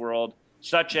in this world,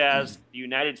 such as the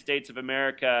United States of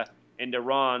America and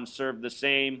Iran serve the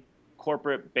same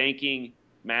corporate banking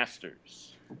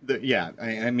masters.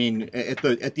 I mean, at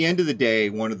the end of the day,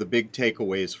 one of the big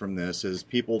takeaways from this is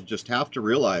people just have to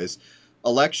realize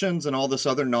elections and all this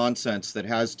other nonsense that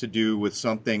has to do with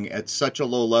something at such a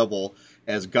low level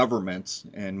as governments,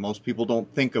 and most people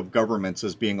don't think of governments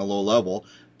as being a low level,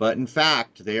 but in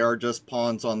fact, they are just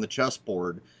pawns on the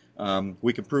chessboard.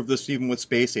 We can prove this even with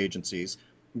space agencies.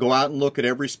 Go out and look at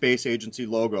every space agency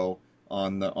logo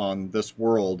on this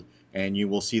world, and you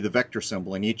will see the vector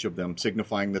symbol in each of them,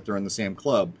 signifying that they're in the same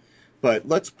club. But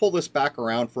let's pull this back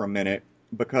around for a minute,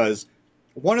 because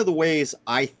one of the ways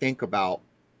I think about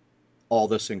all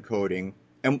this encoding,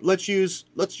 and let's use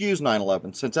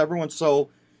 9/11 since everyone's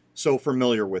so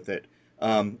familiar with it,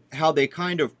 how they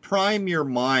kind of prime your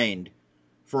mind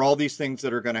for all these things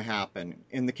that are going to happen.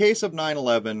 In the case of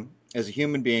 9/11, as a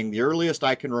human being, the earliest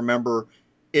I can remember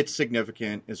it's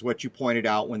significant is what you pointed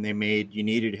out when they made you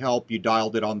needed help, you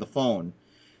dialed it on the phone.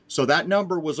 So that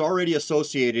number was already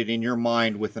associated in your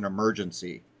mind with an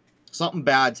emergency. Something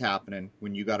bad's happening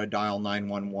when you got to dial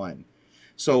 911.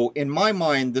 So in my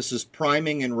mind, this is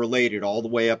priming and related all the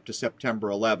way up to September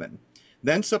 11.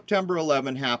 Then September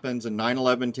 11 happens and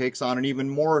 9/11 takes on an even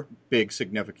more big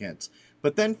significance.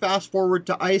 But then fast forward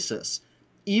to ISIS.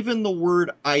 Even the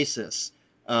word ISIS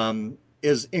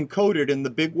is encoded in the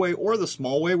big way or the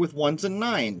small way with ones and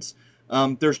nines.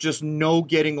 There's just no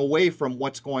getting away from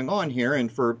what's going on here.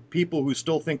 And for people who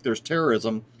still think there's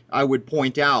terrorism, I would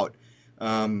point out,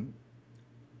 as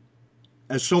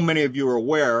so many of you are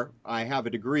aware, I have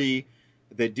a degree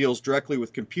that deals directly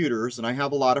with computers, and I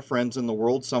have a lot of friends in the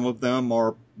world. Some of them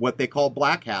are what they call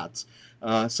black hats.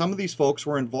 Some of these folks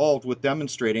were involved with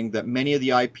demonstrating that many of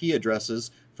the IP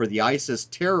addresses for the ISIS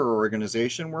terror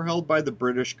organization were held by the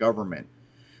British government.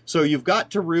 So you've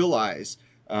got to realize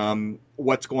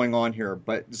what's going on here.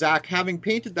 But Zach, having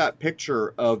painted that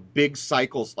picture of big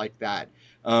cycles like that,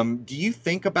 do you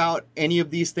think about any of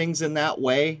these things in that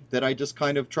way that I just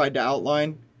kind of tried to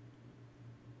outline?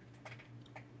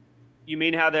 You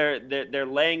mean how they're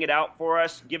laying it out for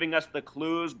us, giving us the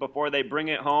clues before they bring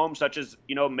it home, such as,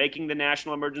 making the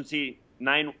national emergency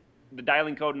the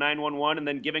dialing code 911, and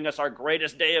then giving us our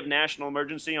greatest day of national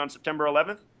emergency on September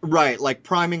 11th? Right, like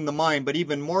priming the mind, but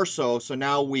even more so. So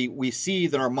now we see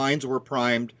that our minds were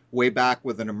primed way back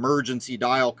with an emergency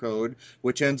dial code,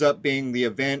 which ends up being the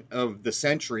event of the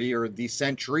century or the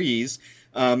centuries.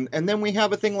 And then we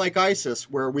have a thing like ISIS,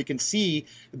 where we can see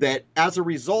that as a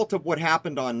result of what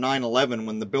happened on 9/11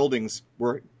 when the buildings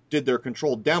did their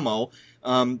controlled demo,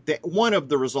 one of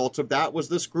the results of that was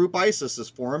this group ISIS is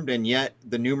formed, and yet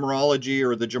the numerology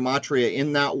or the gematria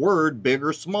in that word, big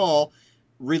or small,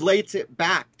 relates it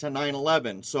back to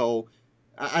 9/11. So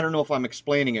I don't know if I'm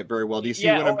explaining it very well. Do you see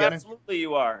what I'm getting? Absolutely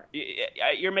you are.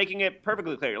 You're making it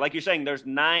perfectly clear. Like you're saying, there's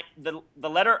nine. The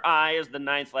letter I is the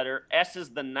ninth letter. S is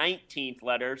the 19th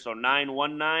letter, so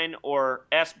 919, or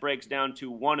S breaks down to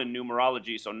 1 in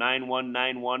numerology, so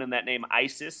 9191 in that name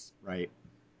ISIS. Right.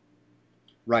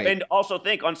 Right. And also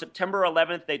think, on September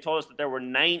 11th, they told us that there were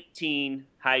 19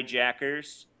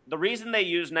 hijackers. The reason they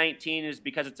use 19 is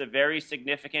because it's a very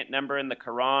significant number in the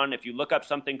Quran. If you look up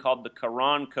something called the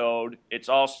Quran code, it's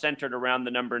all centered around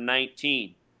the number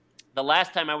 19. The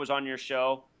last time I was on your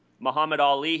show, Muhammad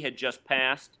Ali had just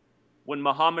passed. When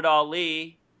Muhammad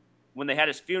Ali, when they had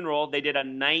his funeral, they did a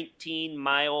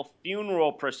 19-mile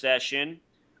funeral procession.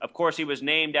 Of course, he was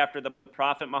named after the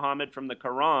Prophet Muhammad from the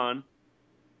Quran.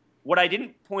 What I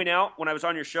didn't point out when I was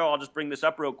on your show, I'll just bring this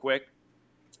up real quick,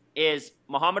 is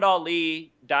Muhammad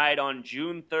Ali died on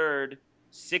June 3rd,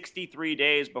 63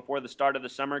 days before the start of the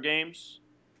Summer Games.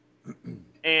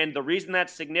 And the reason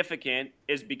that's significant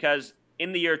is because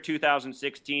in the year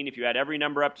 2016, if you add every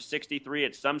number up to 63,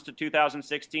 it sums to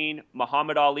 2016.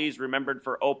 Muhammad Ali is remembered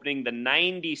for opening the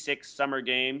 96 Summer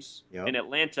Games in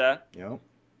Atlanta. Yep.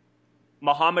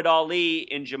 Muhammad Ali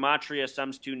in Gematria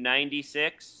sums to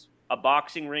 96. A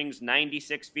boxing ring's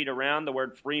 96 feet around. The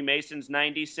word Freemason's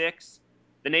 96.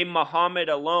 The name Muhammad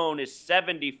alone is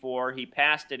 74. He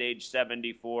passed at age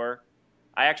 74.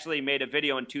 I actually made a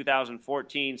video in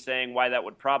 2014 saying why that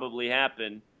would probably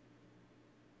happen.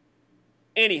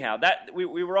 Anyhow, we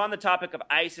were on the topic of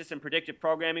ISIS and predictive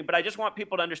programming, but I just want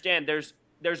people to understand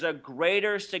there's a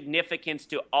greater significance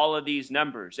to all of these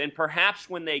numbers. And perhaps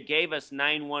when they gave us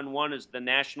 911 as the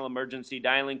national emergency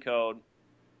dialing code,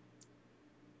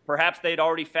 perhaps they'd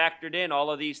already factored in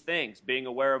all of these things, being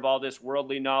aware of all this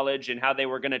worldly knowledge and how they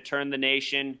were going to turn the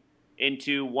nation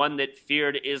into one that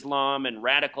feared Islam and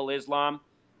radical Islam.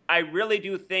 I really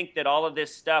do think that all of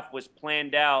this stuff was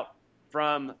planned out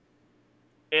from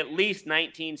at least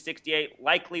 1968,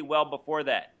 likely well before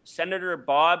that. Senator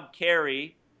Bob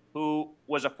Kerrey, who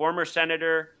was a former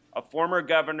senator, a former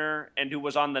governor, and who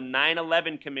was on the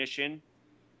 9/11 Commission,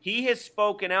 he has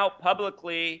spoken out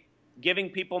publicly giving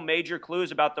people major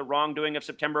clues about the wrongdoing of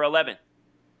September 11th.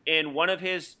 In one of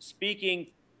his speaking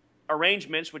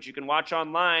arrangements, which you can watch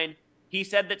online, he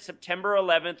said that September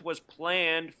 11th was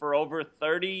planned for over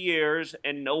 30 years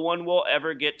and no one will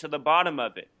ever get to the bottom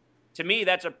of it. To me,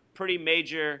 that's a pretty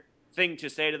major thing to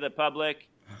say to the public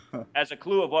as a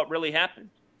clue of what really happened.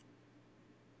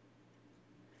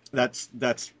 That's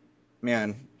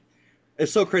man,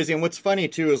 it's so crazy. And what's funny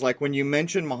too is, like, when you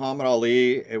mentioned Muhammad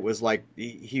Ali, it was like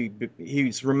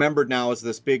he's remembered now as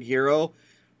this big hero.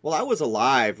 Well, I was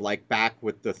alive, like, back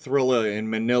with the Thriller in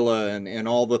Manila and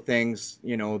all the things,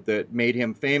 that made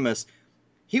him famous.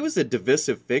 He was a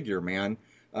divisive figure, man.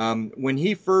 When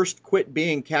he first quit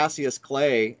being Cassius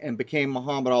Clay and became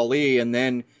Muhammad Ali, and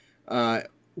then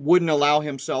wouldn't allow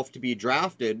himself to be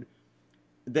drafted,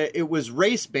 that it was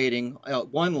race baiting at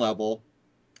one level.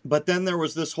 But then there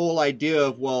was this whole idea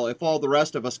of, well, if all the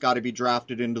rest of us got to be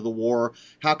drafted into the war,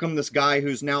 how come this guy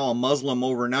who's now a Muslim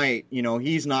overnight,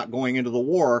 he's not going into the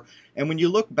war? And when you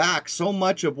look back, so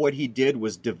much of what he did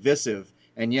was divisive.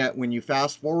 And yet when you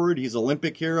fast forward, he's an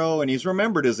Olympic hero and he's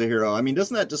remembered as a hero. I mean,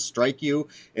 doesn't that just strike you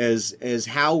as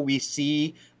how we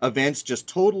see events just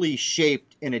totally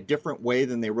shaped in a different way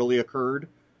than they really occurred?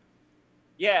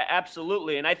 Yeah,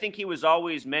 absolutely. And I think he was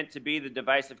always meant to be the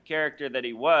divisive character that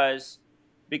he was,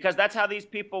 because that's how these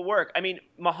people work. I mean,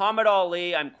 Muhammad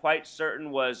Ali, I'm quite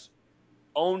certain, was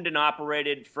owned and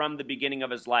operated from the beginning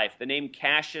of his life. The name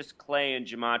Cassius Clay in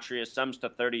gematria sums to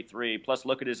 33. Plus,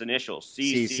 look at his initials,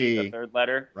 CC, the third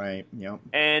letter. Right, yeah.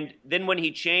 And then when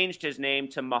he changed his name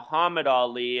to Muhammad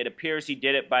Ali, it appears he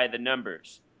did it by the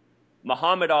numbers.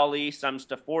 Muhammad Ali sums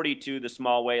to 42, the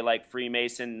small way, like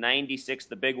Freemason, 96,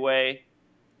 the big way.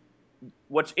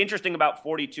 What's interesting about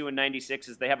 42 and 96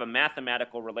 is they have a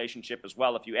mathematical relationship as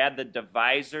well. If you add the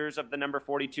divisors of the number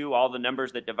 42, all the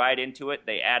numbers that divide into it,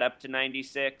 they add up to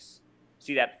 96.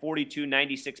 See that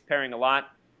 42-96 pairing a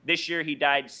lot. This year he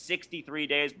died 63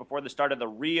 days before the start of the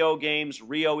Rio Games.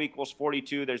 Rio equals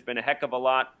 42. There's been a heck of a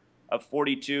lot of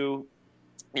 42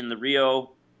 in the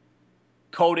Rio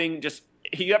coding. Just,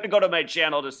 you have to go to my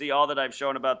channel to see all that I've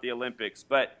shown about the Olympics.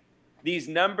 But these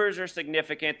numbers are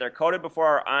significant. They're coded before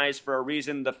our eyes for a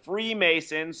reason. The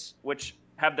Freemasons, which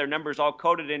have their numbers all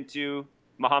coded into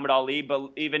Muhammad Ali,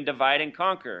 believe in divide and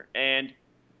conquer. And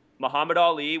Muhammad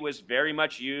Ali was very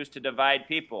much used to divide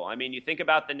people. I mean, you think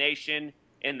about the nation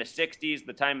in the 60s,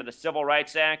 the time of the Civil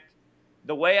Rights Act.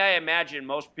 The way I imagine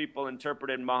most people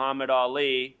interpreted Muhammad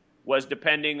Ali was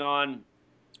depending on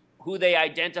who they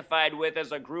identified with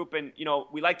as a group. And,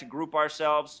 we like to group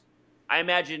ourselves. I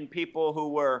imagine people who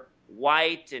were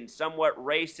white and somewhat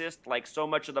racist, like so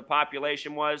much of the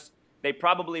population was, they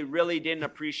probably really didn't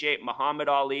appreciate Muhammad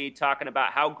Ali talking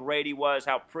about how great he was,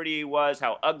 how pretty he was,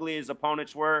 how ugly his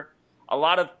opponents were. A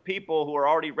lot of people who are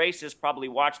already racist probably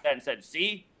watched that and said,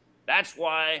 see, that's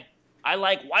why I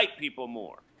like white people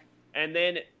more. And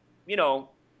then,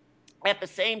 at the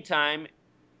same time,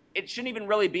 it shouldn't even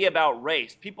really be about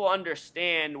race. People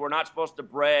understand we're not supposed to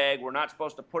brag, we're not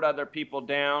supposed to put other people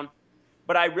down.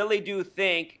 But I really do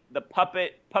think the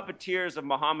puppeteers of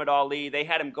Muhammad Ali, they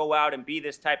had him go out and be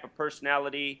this type of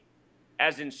personality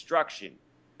as instruction.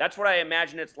 That's what I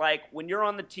imagine it's like when you're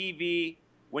on the TV,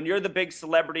 when you're the big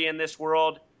celebrity in this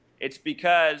world. It's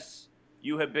because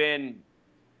you have been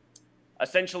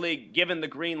essentially given the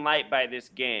green light by this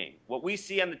gang. What we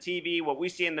see on the TV, what we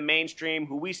see in the mainstream,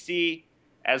 who we see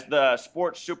as the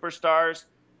sports superstars,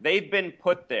 they've been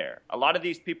put there. A lot of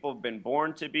these people have been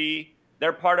born to be.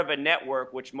 They're part of a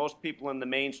network which most people in the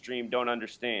mainstream don't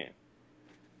understand.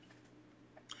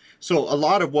 So a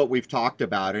lot of what we've talked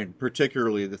about, and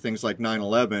particularly the things like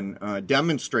 9/11,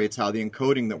 demonstrates how the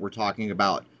encoding that we're talking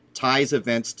about ties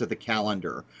events to the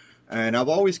calendar. And I've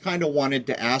always kind of wanted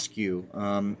to ask you,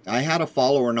 I had a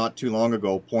follower not too long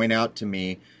ago point out to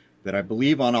me that I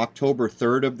believe on October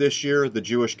 3rd of this year, the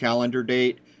Jewish calendar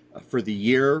date, for the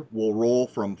year will roll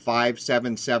from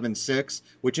 5776,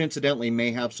 which incidentally may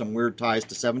have some weird ties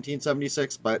to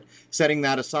 1776, but setting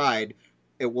that aside,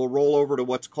 it will roll over to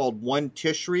what's called 1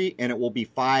 Tishri, and it will be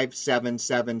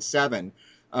 5777.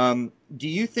 Do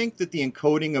you think that the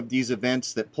encoding of these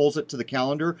events that pulls it to the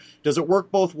calendar, does it work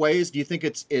both ways? Do you think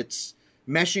it's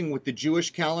meshing with the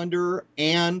Jewish calendar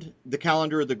and the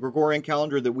calendar, the Gregorian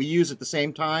calendar that we use at the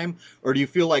same time? Or do you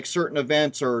feel like certain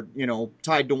events are,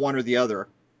 tied to one or the other?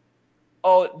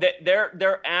 Oh,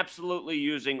 they're absolutely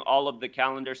using all of the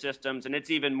calendar systems, and it's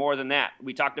even more than that.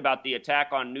 We talked about the attack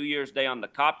on New Year's Day on the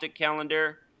Coptic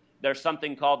calendar. There's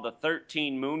something called the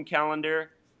 13 moon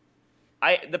calendar.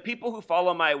 The people who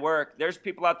follow my work, there's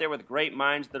people out there with great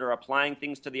minds that are applying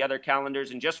things to the other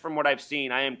calendars, and just from what I've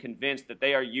seen, I am convinced that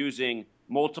they are using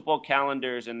multiple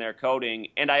calendars in their coding.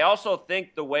 And I also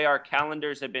think the way our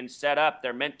calendars have been set up,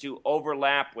 they're meant to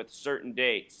overlap with certain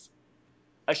dates.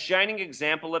 A shining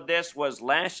example of this was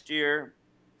last year,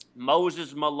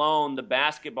 Moses Malone, the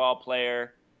basketball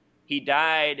player. He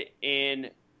died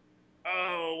in,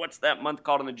 what's that month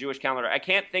called on the Jewish calendar? I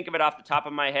can't think of it off the top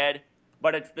of my head,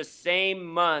 but it's the same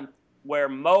month where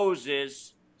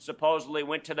Moses supposedly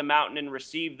went to the mountain and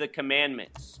received the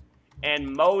commandments.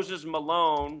 And Moses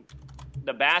Malone,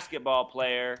 the basketball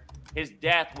player, his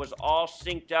death was all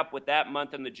synced up with that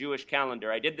month in the Jewish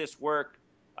calendar. I did this work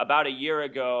about a year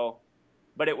ago,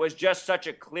 but it was just such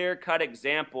a clear-cut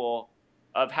example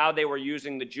of how they were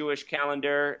using the Jewish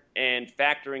calendar and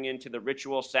factoring into the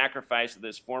ritual sacrifice of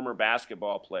this former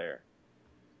basketball player.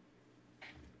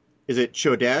 is it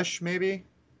Chodesh, maybe?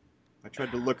 I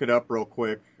tried to look it up real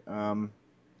quick.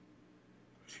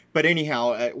 But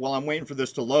anyhow, while I'm waiting for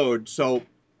this to load, so,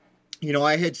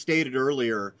 I had stated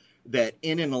earlier that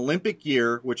in an Olympic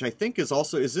year, which I think is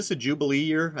also, is this a Jubilee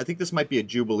year? I think this might be a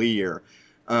Jubilee year.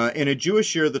 In a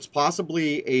Jewish year that's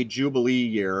possibly a Jubilee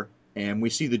year, and we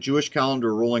see the Jewish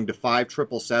calendar rolling to 5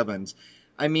 777s.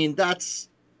 I mean, that's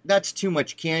too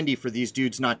much candy for these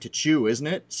dudes not to chew, isn't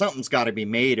it? Something's got to be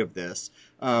made of this.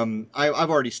 I've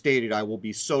already stated I will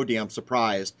be so damn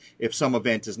surprised if some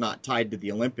event is not tied to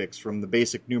the Olympics from the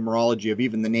basic numerology of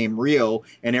even the name Rio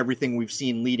and everything we've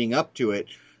seen leading up to it.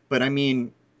 But I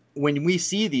mean, when we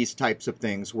see these types of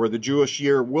things where the Jewish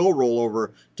year will roll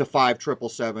over to 5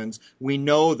 777s, we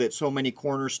know that so many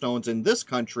cornerstones in this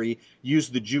country use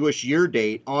the Jewish year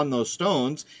date on those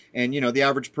stones. And, the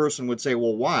average person would say,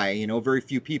 well, why? Very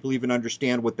few people even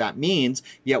understand what that means.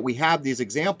 Yet we have these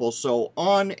examples. So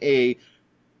on a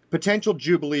potential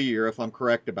Jubilee year, if I'm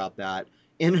correct about that,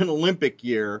 in an Olympic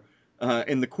year,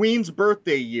 in the Queen's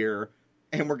birthday year,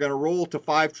 and we're going to roll to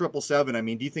 5 777. I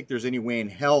mean, do you think there's any way in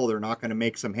hell they're not going to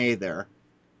make some hay there?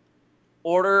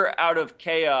 Order out of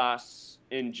chaos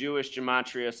in Jewish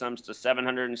gematria sums to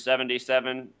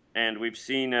 777, and we've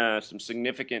seen some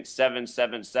significant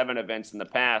 777 events in the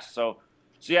past. So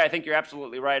yeah, I think you're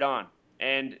absolutely right on.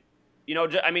 And,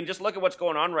 just look at what's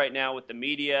going on right now with the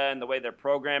media and the way they're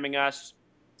programming us.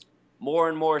 More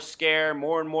and more scare,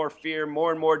 more and more fear,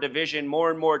 more and more division, more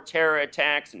and more terror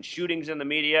attacks and shootings in the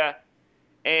media.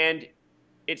 And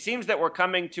it seems that we're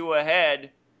coming to a head.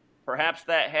 Perhaps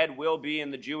that head will be in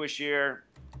the Jewish year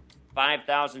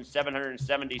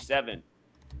 5,777.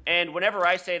 And whenever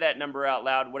I say that number out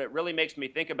loud, what it really makes me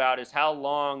think about is how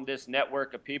long this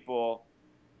network of people,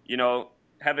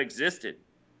 have existed.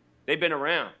 They've been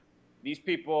around. These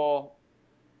people,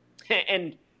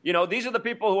 and, these are the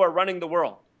people who are running the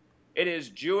world. It is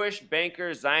Jewish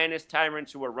bankers, Zionist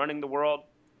tyrants who are running the world.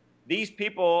 These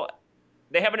people,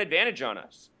 they have an advantage on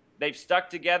us. They've stuck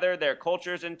together. Their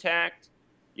culture's intact.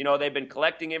 They've been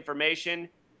collecting information.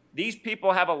 These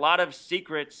people have a lot of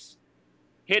secrets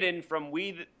hidden from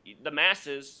we, the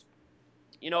masses.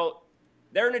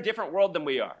 They're in a different world than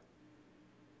we are.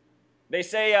 They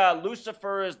say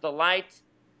Lucifer is the light.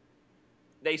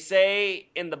 They say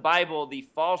in the Bible, the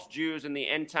false Jews in the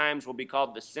end times will be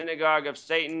called the synagogue of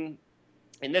Satan.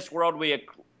 In this world, we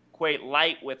equate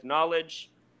light with knowledge.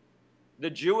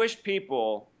 The Jewish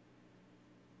people,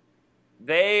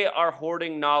 they are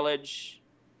hoarding knowledge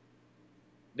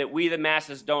that we, the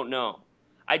masses, don't know.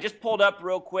 I just pulled up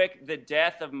real quick the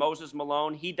death of Moses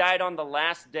Malone. He died on the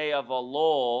last day of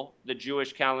Elul, the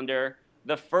Jewish calendar.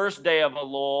 The first day of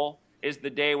Elul is the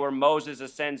day where Moses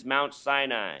ascends Mount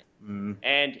Sinai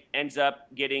and ends up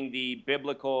getting the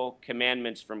biblical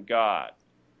commandments from God.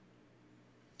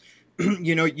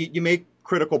 You make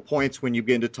critical points when you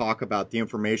begin to talk about the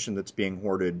information that's being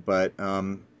hoarded, but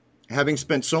having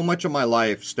spent so much of my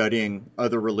life studying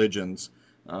other religions,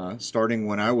 starting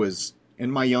when I was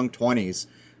in my young 20s,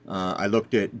 I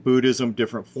looked at Buddhism,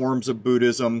 different forms of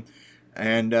Buddhism,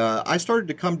 and I started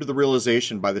to come to the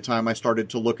realization by the time I started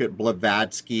to look at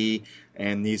Blavatsky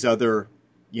and these other,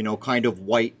 kind of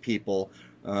white people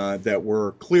that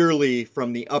were clearly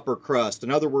from the upper crust.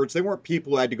 In other words, they weren't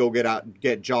people who had to go get out and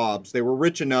get jobs. They were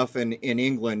rich enough in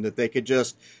England that they could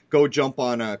just go jump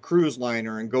on a cruise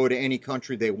liner and go to any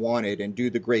country they wanted and do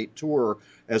the Great Tour,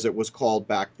 as it was called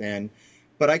back then.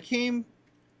 But I came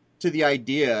to the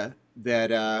idea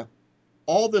that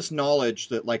all this knowledge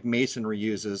that like Masonry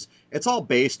uses, it's all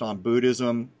based on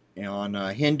Buddhism, on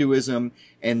Hinduism,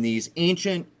 and these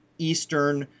ancient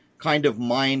Eastern kind of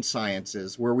mind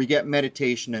sciences where we get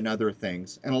meditation and other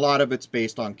things. And a lot of it's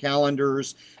based on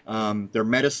calendars. Their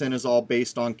medicine is all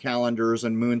based on calendars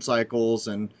and moon cycles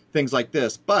and things like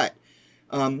this. But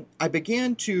I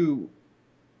began to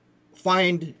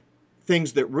find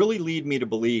things that really lead me to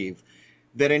believe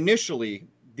that initially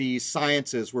these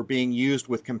sciences were being used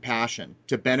with compassion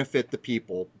to benefit the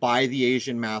people by the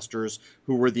Asian masters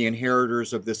who were the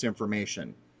inheritors of this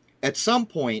information. At some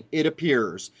point, it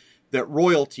appears that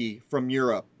royalty from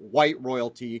Europe, white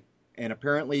royalty, and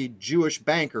apparently Jewish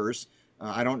bankers,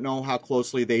 I don't know how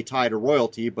closely they tie to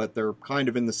royalty, but they're kind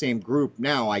of in the same group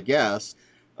now, I guess,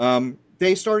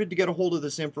 they started to get a hold of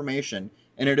this information.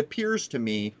 And it appears to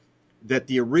me that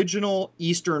the original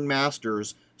Eastern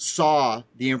masters saw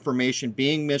the information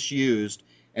being misused,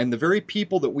 and the very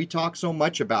people that we talk so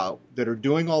much about that are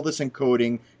doing all this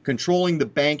encoding, controlling the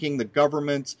banking, the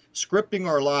governments, scripting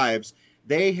our lives,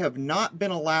 they have not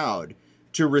been allowed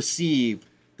to receive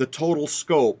the total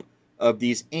scope of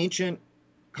these ancient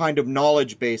kind of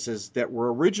knowledge bases that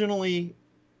were originally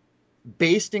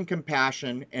based in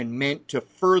compassion and meant to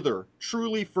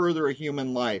truly further a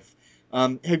human life.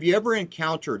 Have you ever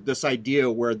encountered this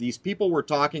idea where these people we're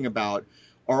talking about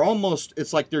are almost,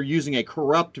 it's like they're using a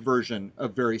corrupt version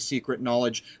of very secret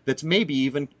knowledge that's maybe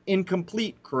even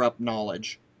incomplete corrupt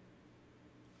knowledge?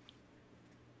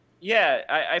 Yeah,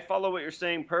 I follow what you're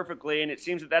saying perfectly, and it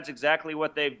seems that that's exactly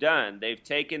what they've done. They've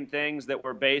taken things that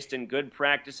were based in good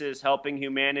practices, helping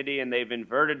humanity, and they've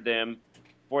inverted them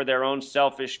for their own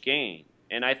selfish gain.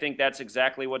 And I think that's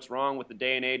exactly what's wrong with the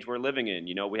day and age we're living in.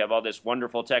 You know, we have all this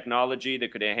wonderful technology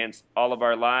that could enhance all of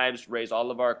our lives, raise all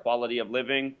of our quality of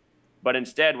living, but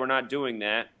instead we're not doing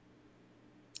that.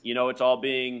 You know, it's all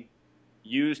being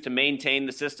used to maintain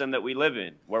the system that we live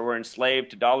in, where we're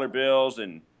enslaved to dollar bills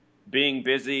and being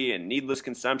busy and needless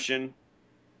consumption.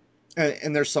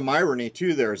 And there's some irony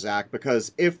too there, Zach,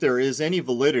 because if there is any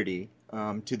validity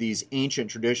to these ancient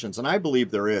traditions, and I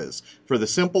believe there is, for the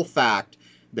simple fact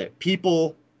that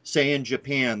people, say in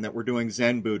Japan, that were doing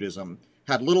Zen Buddhism,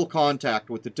 had little contact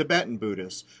with the Tibetan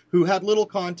Buddhists, who had little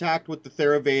contact with the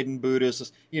Theravadan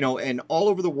Buddhists, and all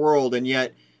over the world, and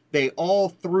yet they all,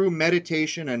 through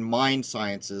meditation and mind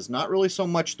sciences, not really so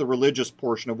much the religious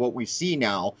portion of what we see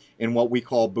now in what we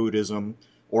call Buddhism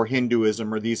or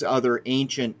Hinduism or these other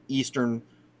ancient Eastern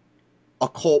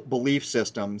occult belief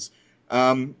systems.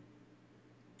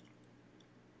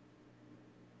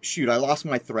 Shoot, I lost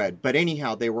my thread. But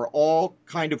anyhow, they were all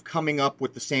kind of coming up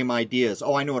with the same ideas.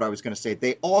 Oh, I know what I was going to say.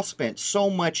 They all spent so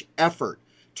much effort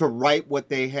to write what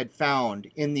they had found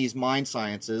in these mind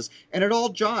sciences, and it all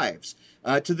jives.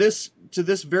 To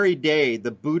this very day,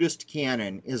 the Buddhist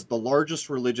canon is the largest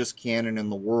religious canon in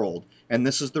the world, and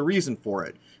this is the reason for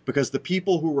it. Because the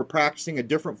people who were practicing a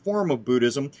different form of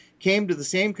Buddhism came to the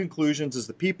same conclusions as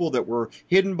the people that were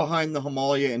hidden behind the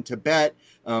Himalaya in Tibet,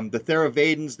 the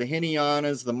Theravadins, the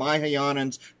Hinayanas, the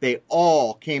Mahayanans. They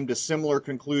all came to similar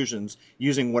conclusions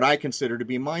using what I consider to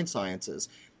be mind sciences.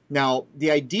 Now,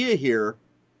 the idea here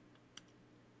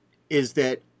is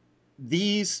that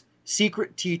these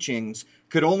secret teachings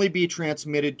could only be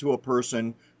transmitted to a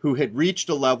person who had reached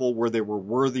a level where they were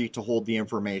worthy to hold the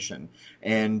information.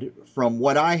 And from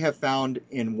what I have found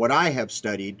in what I have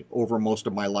studied over most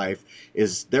of my life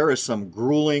is there is some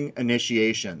grueling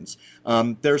initiations.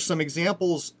 There's some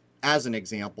examples, as an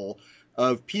example,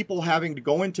 of people having to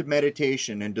go into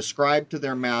meditation and describe to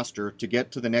their master to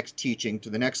get to the next teaching, to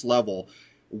the next level,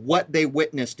 what they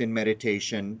witnessed in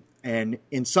meditation. And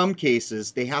in some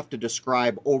cases, they have to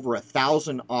describe over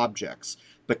 1,000 objects,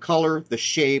 the color, the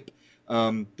shape,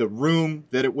 the room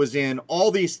that it was in, all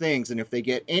these things. And if they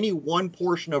get any one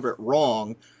portion of it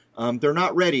wrong, they're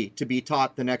not ready to be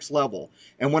taught the next level.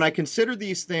 And when I consider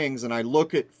these things and I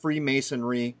look at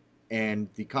Freemasonry and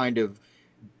the kind of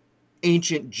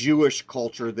ancient Jewish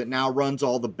culture that now runs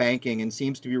all the banking and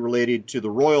seems to be related to the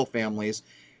royal families,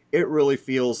 it really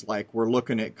feels like we're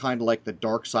looking at kind of like the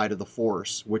dark side of the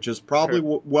Force, which is probably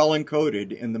well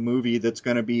encoded in the movie that's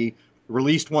going to be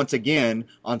released once again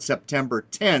on September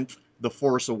 10th, The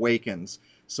Force Awakens.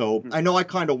 So I know I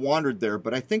kind of wandered there,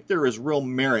 but I think there is real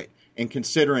merit in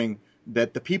considering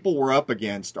that the people we're up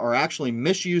against are actually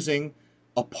misusing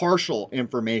a partial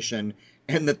information,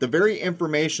 and that the very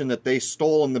information that they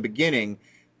stole in the beginning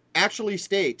actually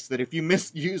states that if you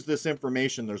misuse this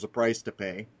information, there's a price to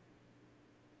pay.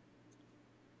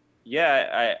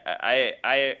 Yeah,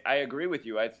 I agree with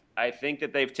you. I think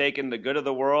that they've taken the good of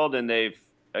the world and they've,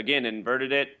 again,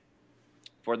 inverted it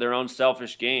for their own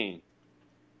selfish gain.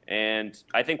 And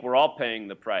I think we're all paying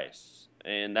the price.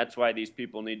 And that's why these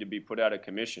people need to be put out of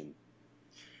commission.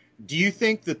 Do you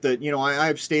think that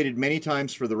I've stated many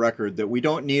times for the record that we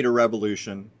don't need a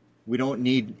revolution. We don't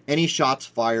need any shots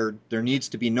fired. There needs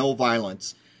to be no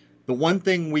violence. The one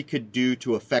thing we could do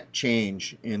to affect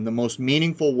change in the most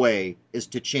meaningful way is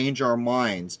to change our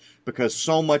minds, because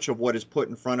so much of what is put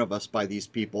in front of us by these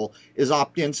people is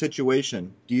opt-in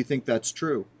situation. Do you think that's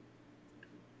true?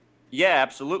 Yeah,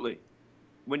 absolutely.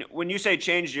 When you say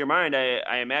change your mind,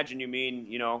 I imagine you mean,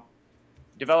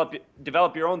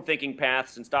 develop your own thinking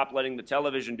paths and stop letting the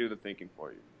television do the thinking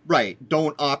for you. Right.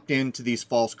 Don't opt into these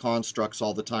false constructs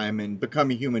all the time and become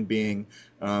a human being.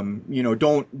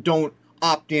 Don't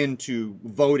opt into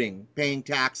voting, paying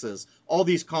taxes, all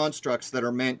these constructs that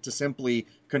are meant to simply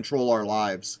control our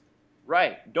lives.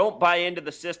 Right. Don't buy into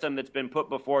the system that's been put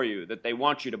before you, that they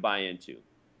want you to buy into.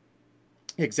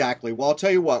 Exactly. Well, I'll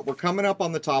tell you what, we're coming up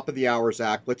on the top of the hour,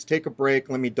 Zach. Let's take a break.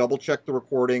 Let me double check the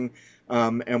recording,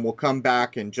 and we'll come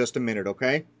back in just a minute,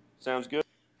 okay? Sounds good.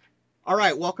 All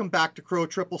right, welcome back to Crow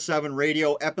 777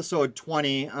 Radio, episode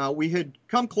 20. We had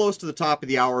come close to the top of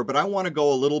the hour, but I want to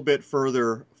go a little bit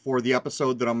further for the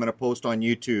episode that I'm going to post on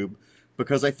YouTube,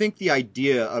 because I think the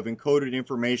idea of encoded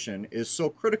information is so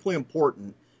critically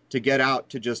important to get out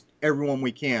to just everyone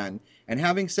we can. And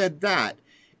having said that,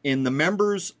 in the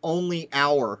members only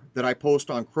hour that I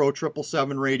post on Crow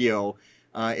 777 Radio,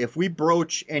 if we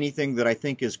broach anything that I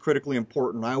think is critically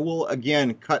important, I will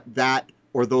again cut that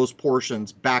or those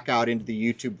portions back out into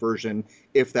the YouTube version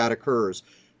if that occurs.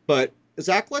 But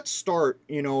Zach, let's start.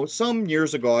 Some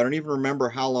years ago, I don't even remember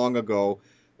how long ago,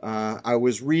 I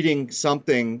was reading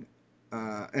something,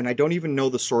 and I don't even know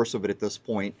the source of it at this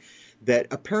point, that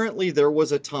apparently there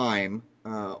was a time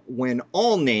when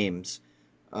all names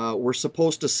were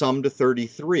supposed to sum to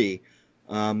 33.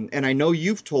 And I know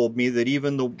you've told me that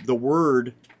even the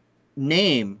word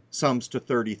name sums to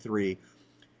 33.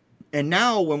 And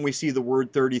now when we see the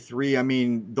word 33, I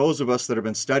mean, those of us that have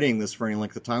been studying this for any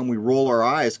length of time, we roll our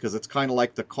eyes because it's kind of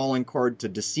like the calling card to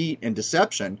deceit and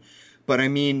deception. But I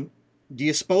mean, do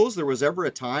you suppose there was ever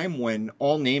a time when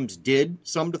all names did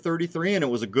sum to 33 and it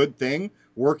was a good thing,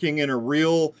 working in a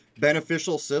real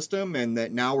beneficial system, and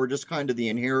that now we're just kind of the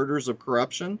inheritors of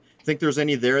corruption? Think there's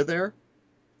any there?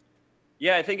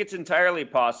 Yeah, I think it's entirely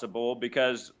possible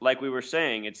because, like we were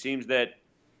saying, it seems that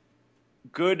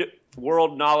good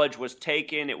world knowledge was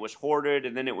taken, it was hoarded,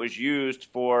 and then it was used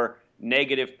for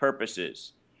negative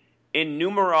purposes. In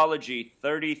numerology,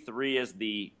 33 is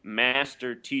the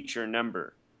master teacher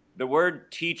number. The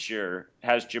word teacher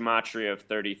has gematria of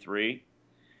 33.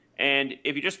 And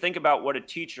if you just think about what a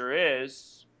teacher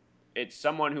is, it's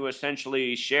someone who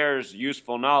essentially shares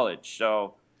useful knowledge.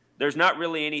 So there's not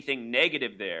really anything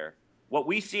negative there. What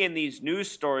we see in these news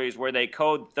stories where they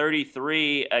code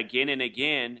 33 again and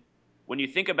again, when you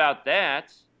think about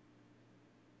that,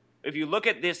 if you look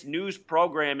at this news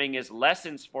programming as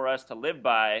lessons for us to live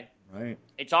by, right,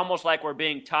 it's almost like we're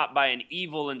being taught by an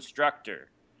evil instructor.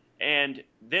 And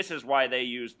this is why they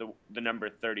use the number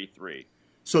 33.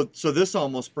 So this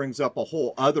almost brings up a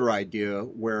whole other idea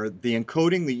where the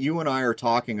encoding that you and I are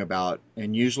talking about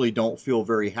and usually don't feel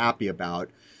very happy about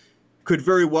could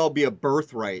very well be a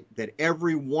birthright, that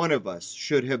every one of us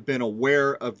should have been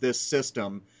aware of this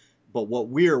system. But what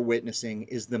we are witnessing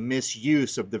is the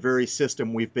misuse of the very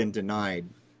system we've been denied.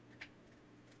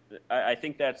 I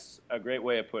think that's a great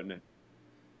way of putting it.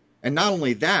 And not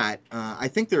only that, I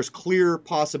think there's clear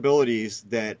possibilities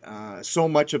that so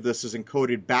much of this is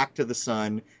encoded back to the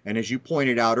sun. And as you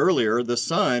pointed out earlier, the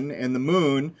sun and the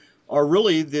moon are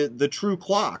really the true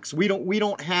clocks. We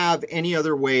don't have any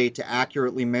other way to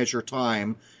accurately measure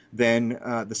time than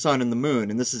the sun and the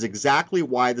moon. And this is exactly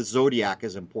why the zodiac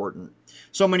is important.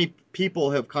 So many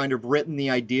people have kind of written the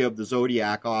idea of the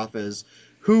zodiac off as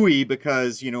hooey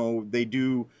because, they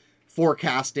do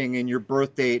forecasting and your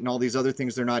birth date and all these other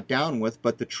things they're not down with.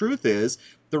 But the truth is,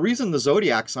 the reason the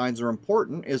zodiac signs are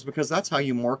important is because that's how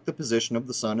you mark the position of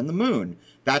the sun and the moon.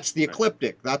 That's the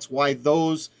ecliptic. That's why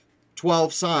those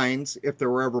 12 signs, if there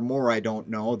were ever more, I don't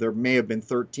know. There may have been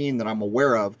 13 that I'm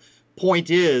aware of. Point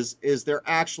is there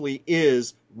actually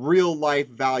is real life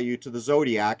value to the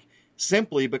zodiac,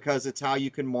 simply because it's how you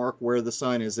can mark where the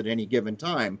sun is at any given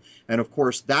time. And of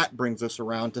course, that brings us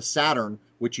around to Saturn,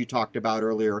 which you talked about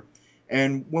earlier.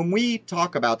 And when we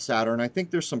talk about Saturn, I think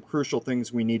there's some crucial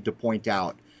things we need to point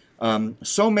out.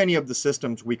 So many of the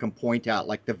systems we can point out,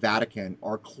 like the Vatican,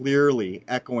 are clearly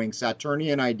echoing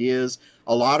Saturnian ideas.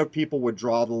 A lot of people would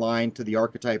draw the line to the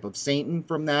archetype of Satan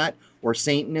from that, or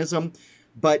Satanism.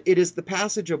 But it is the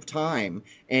passage of time.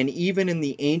 And even in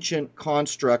the ancient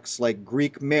constructs like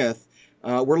Greek myth,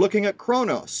 we're looking at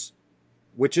Chronos,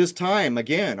 which is time.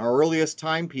 Again, our earliest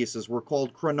timepieces were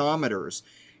called chronometers.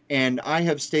 And I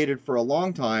have stated for a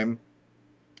long time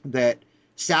that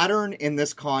Saturn in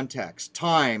this context,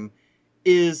 time,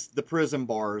 is the prison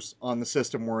bars on the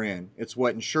system we're in. It's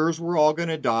what ensures we're all going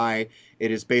to die.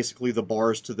 It is basically the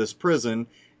bars to this prison.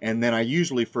 And then I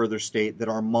usually further state that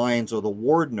our minds are the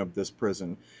warden of this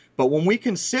prison. But when we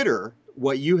consider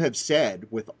what you have said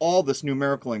with all this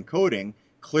numerical encoding,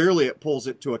 clearly it pulls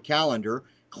it to a calendar.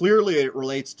 Clearly it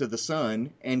relates to the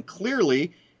sun. And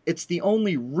clearly it's the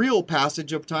only real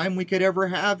passage of time we could ever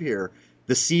have here.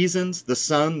 The seasons, the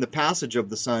sun, the passage of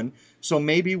the sun. So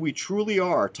maybe we truly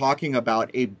are talking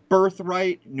about a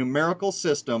birthright numerical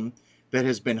system that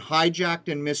has been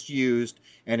hijacked and misused,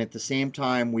 and at the same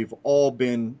time we've all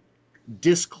been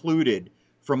discluded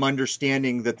from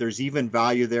understanding that there's even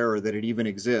value there or that it even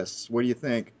exists. What do you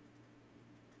think?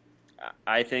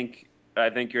 I think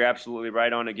you're absolutely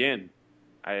right on again.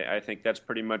 I think that's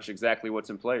pretty much exactly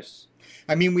what's in place.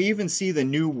 I mean, we even see the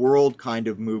New World kind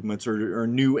of movements or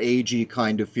New Agey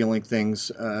kind of feeling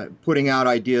things, putting out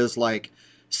ideas like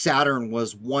Saturn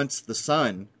was once the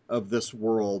sun of this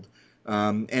world.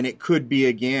 And it could be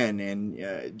again.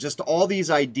 And just all these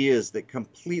ideas that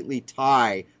completely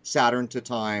tie Saturn to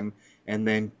time and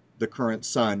then the current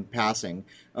sun passing.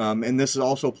 And this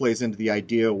also plays into the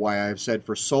idea why I've said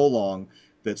for so long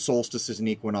that solstices and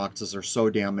equinoxes are so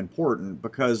damn important,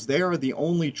 because they are the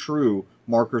only true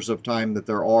markers of time that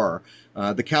there are.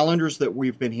 The calendars that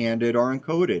we've been handed are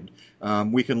encoded.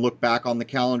 We can look back on the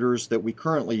calendars that we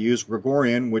currently use,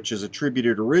 Gregorian, which is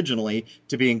attributed originally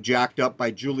to being jacked up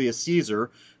by Julius Caesar.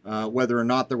 Whether or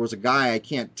not there was a guy, I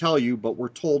can't tell you, but we're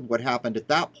told what happened at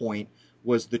that point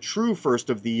was the true first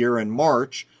of the year in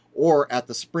March, or at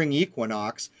the spring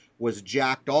equinox, was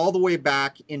jacked all the way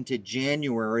back into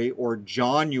January or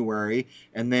January,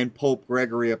 and then Pope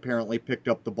Gregory apparently picked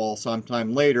up the ball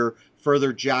sometime later,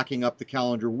 further jacking up the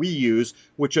calendar we use,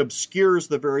 which obscures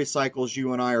the very cycles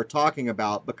you and I are talking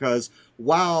about, because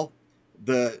while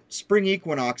the spring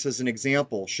equinox, as an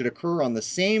example, should occur on the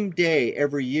same day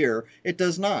every year, it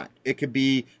does not. It could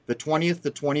be the 20th, the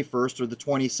 21st, or the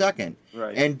 22nd.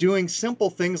 Right. And doing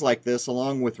simple things like this,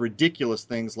 along with ridiculous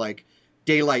things like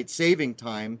daylight saving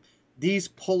time, these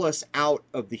pull us out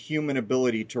of the human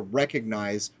ability to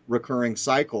recognize recurring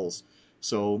cycles.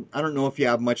 So I don't know if you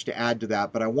have much to add to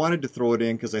that, but I wanted to throw it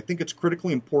in because I think it's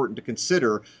critically important to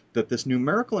consider that this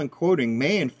numerical encoding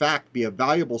may in fact be a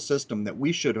valuable system that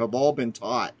we should have all been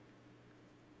taught.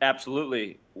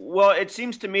 Absolutely. Well, it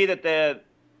seems to me that the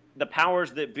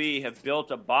powers that be have built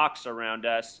a box around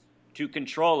us to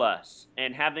control us,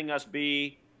 and having us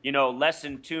be, less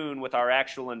in tune with our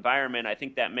actual environment, I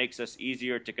think that makes us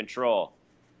easier to control.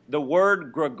 The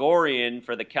word Gregorian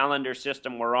for the calendar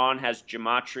system we're on has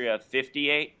gematria of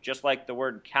 58, just like the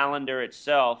word calendar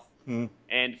itself,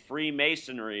 and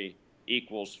Freemasonry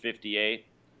equals 58.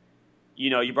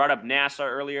 You brought up NASA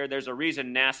earlier. There's a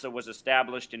reason NASA was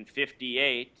established in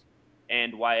 58,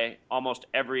 and why almost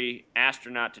every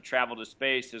astronaut to travel to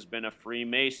space has been a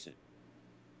Freemason.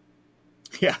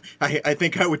 Yeah, I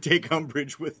think I would take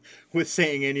umbrage with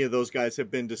saying any of those guys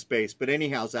have been to space. But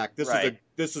anyhow, Zach, this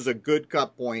is a good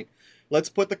cut point. Let's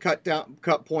put the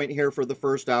cut point here for the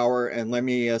first hour, and let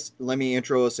me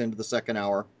intro us into the second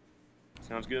hour.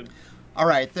 Sounds good. All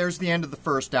right, there's the end of the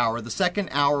first hour. The second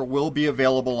hour will be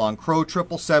available on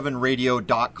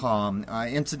crow777radio.com.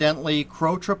 Incidentally,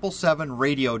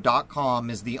 crow777radio.com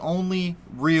is the only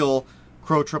real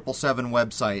Crow 777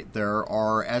 website. There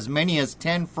are as many as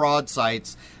 10 fraud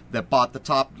sites that bought the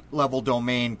top-level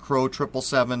domain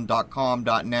crow777.com,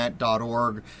 .net,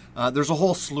 .org. There's a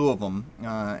whole slew of them,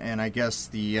 and I guess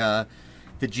the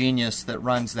genius that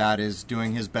runs that is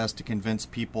doing his best to convince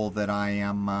people that I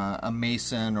am a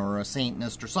Mason or a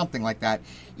Satanist or something like that,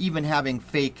 even having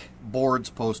fake boards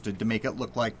posted to make it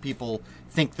look like people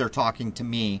think they're talking to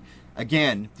me.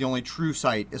 Again, the only true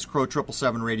site is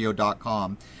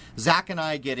crow777radio.com. Zach and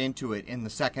I get into it in the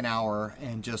second hour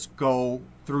and just go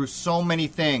through so many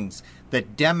things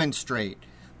that demonstrate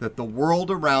that the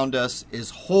world around us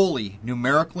is wholly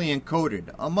numerically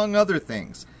encoded, among other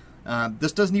things.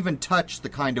 This doesn't even touch the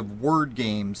kind of word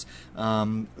games,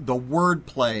 the word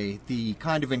play, the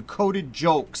kind of encoded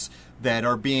jokes that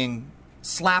are being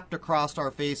slapped across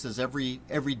our faces every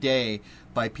day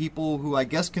by people who I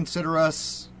guess consider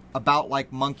us about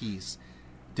like monkeys,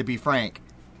 to be frank.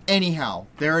 Anyhow,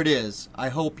 there it is. I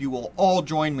hope you will all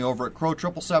join me over at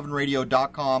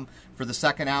crow777radio.com for the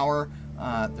second hour.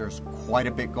 There's quite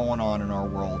a bit going on in our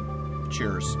world.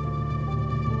 Cheers.